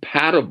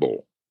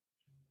compatible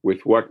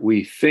with what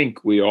we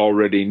think we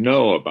already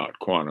know about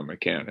quantum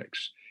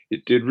mechanics.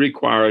 It did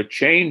require a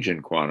change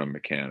in quantum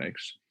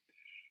mechanics,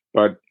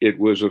 but it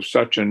was of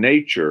such a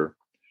nature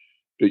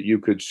that you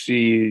could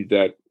see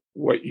that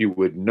what you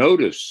would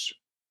notice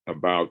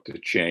about the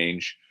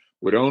change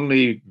would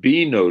only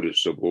be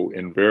noticeable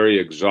in very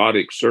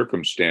exotic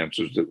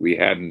circumstances that we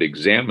hadn't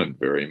examined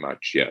very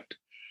much yet.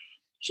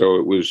 So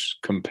it was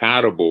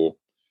compatible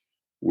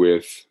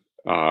with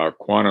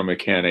quantum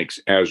mechanics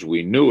as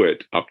we knew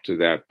it up to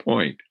that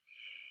point.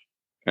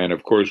 And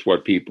of course,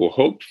 what people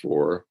hoped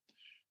for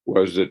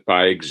was that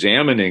by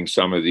examining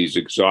some of these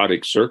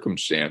exotic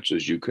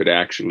circumstances, you could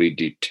actually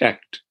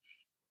detect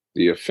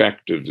the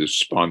effect of this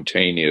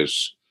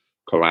spontaneous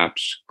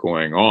collapse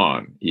going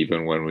on,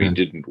 even when we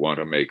didn't want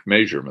to make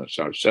measurements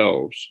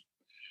ourselves.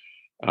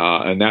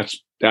 And that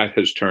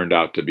has turned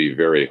out to be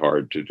very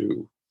hard to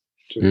do,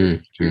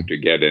 to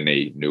get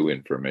any new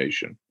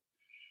information.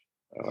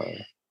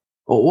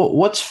 Well,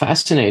 what's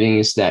fascinating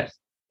is that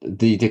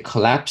the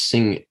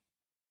collapsing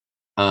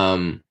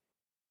and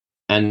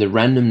the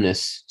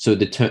randomness, so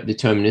the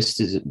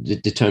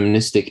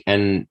deterministic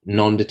and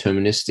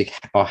non-deterministic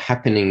are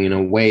happening in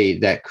a way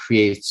that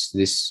creates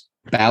this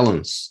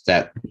balance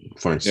that,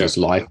 for instance,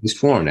 life is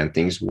formed and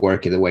things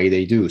work the way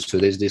they do. So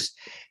there's this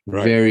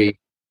very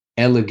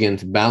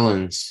elegant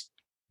balance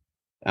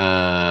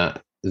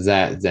that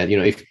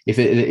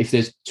if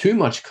there's too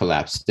much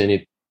collapse,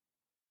 then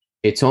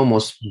it's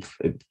almost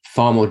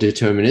far more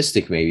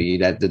deterministic, maybe,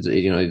 that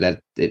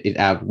that it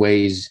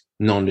outweighs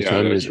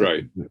non-determinism. Yeah,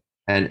 that's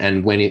right.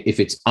 And when if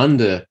it's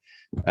under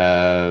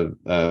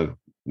the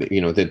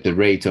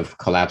rate of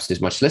collapse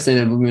is much less, and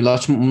it will be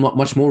much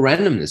more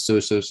randomness.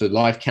 So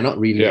life cannot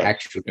really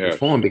actually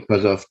perform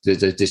because of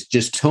there's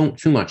just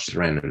too much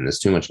randomness,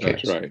 too much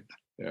chaos. That's right.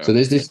 Yeah. So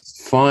there's this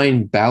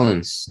fine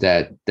balance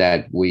that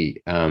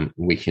we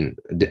can,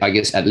 I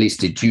guess, at least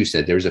deduce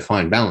that there is a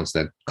fine balance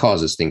that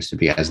causes things to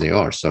be as they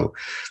are. So,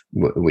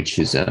 which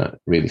is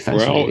really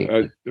fascinating.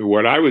 Well,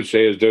 what I would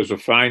say is there's a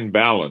fine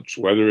balance.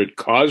 Whether it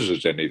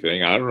causes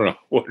anything, I don't know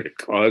what it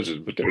causes,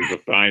 but there's a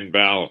fine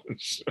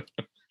balance.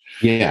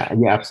 Yeah,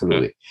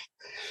 absolutely.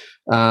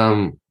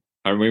 I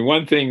mean,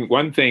 one thing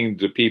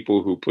the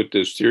people who put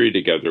this theory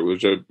together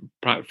was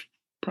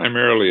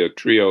primarily a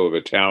trio of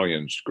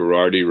Italians,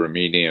 Gherardi,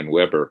 Ramini, and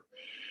Weber,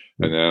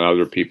 and then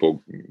other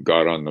people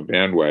got on the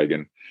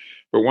bandwagon.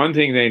 But one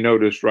thing they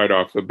noticed right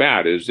off the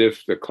bat is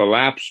if the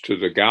collapse to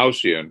the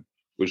Gaussian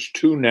was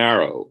too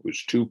narrow,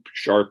 was too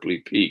sharply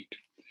peaked,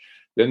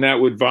 then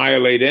that would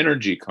violate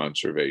energy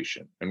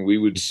conservation, and we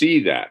would see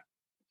that.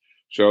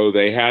 So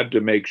they had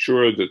to make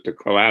sure that the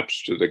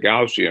collapse to the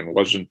Gaussian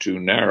wasn't too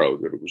narrow,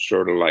 that it was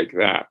sort of like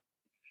that.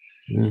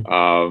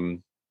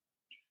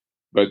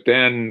 But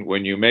then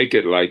when you make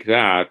it like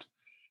that,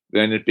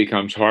 then it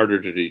becomes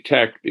harder to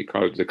detect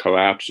because the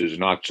collapse is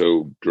not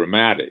so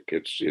dramatic.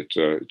 It's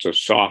a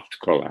soft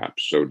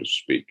collapse, so to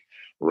speak,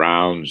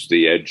 rounds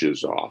the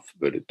edges off,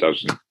 but it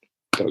doesn't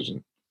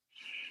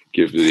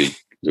give the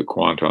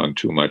quanton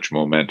too much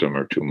momentum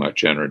or too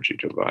much energy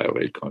to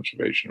violate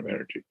conservation of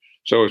energy.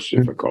 So it's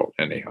difficult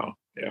anyhow.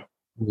 Yeah.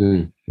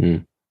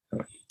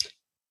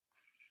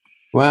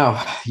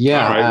 Wow.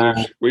 Yeah. All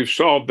right, we've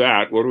solved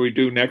that. What do we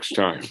do next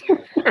time?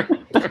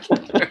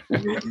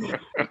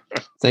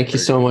 Thank you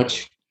so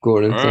much,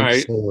 Gordon. All Thank right.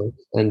 you so much.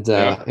 And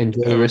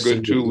enjoy the Have rest a good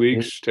of 2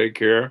 weeks. Take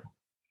care.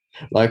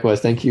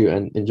 Likewise. Thank you,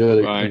 and enjoy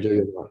your life.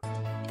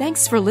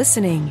 Thanks for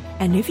listening.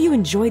 And if you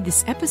enjoyed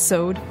this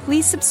episode,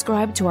 please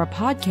subscribe to our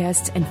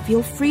podcast and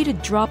feel free to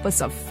drop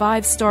us a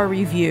 5-star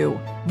review.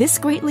 This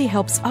greatly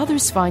helps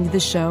others find the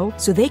show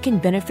so they can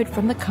benefit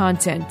from the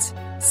content.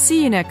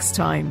 See you next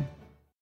time.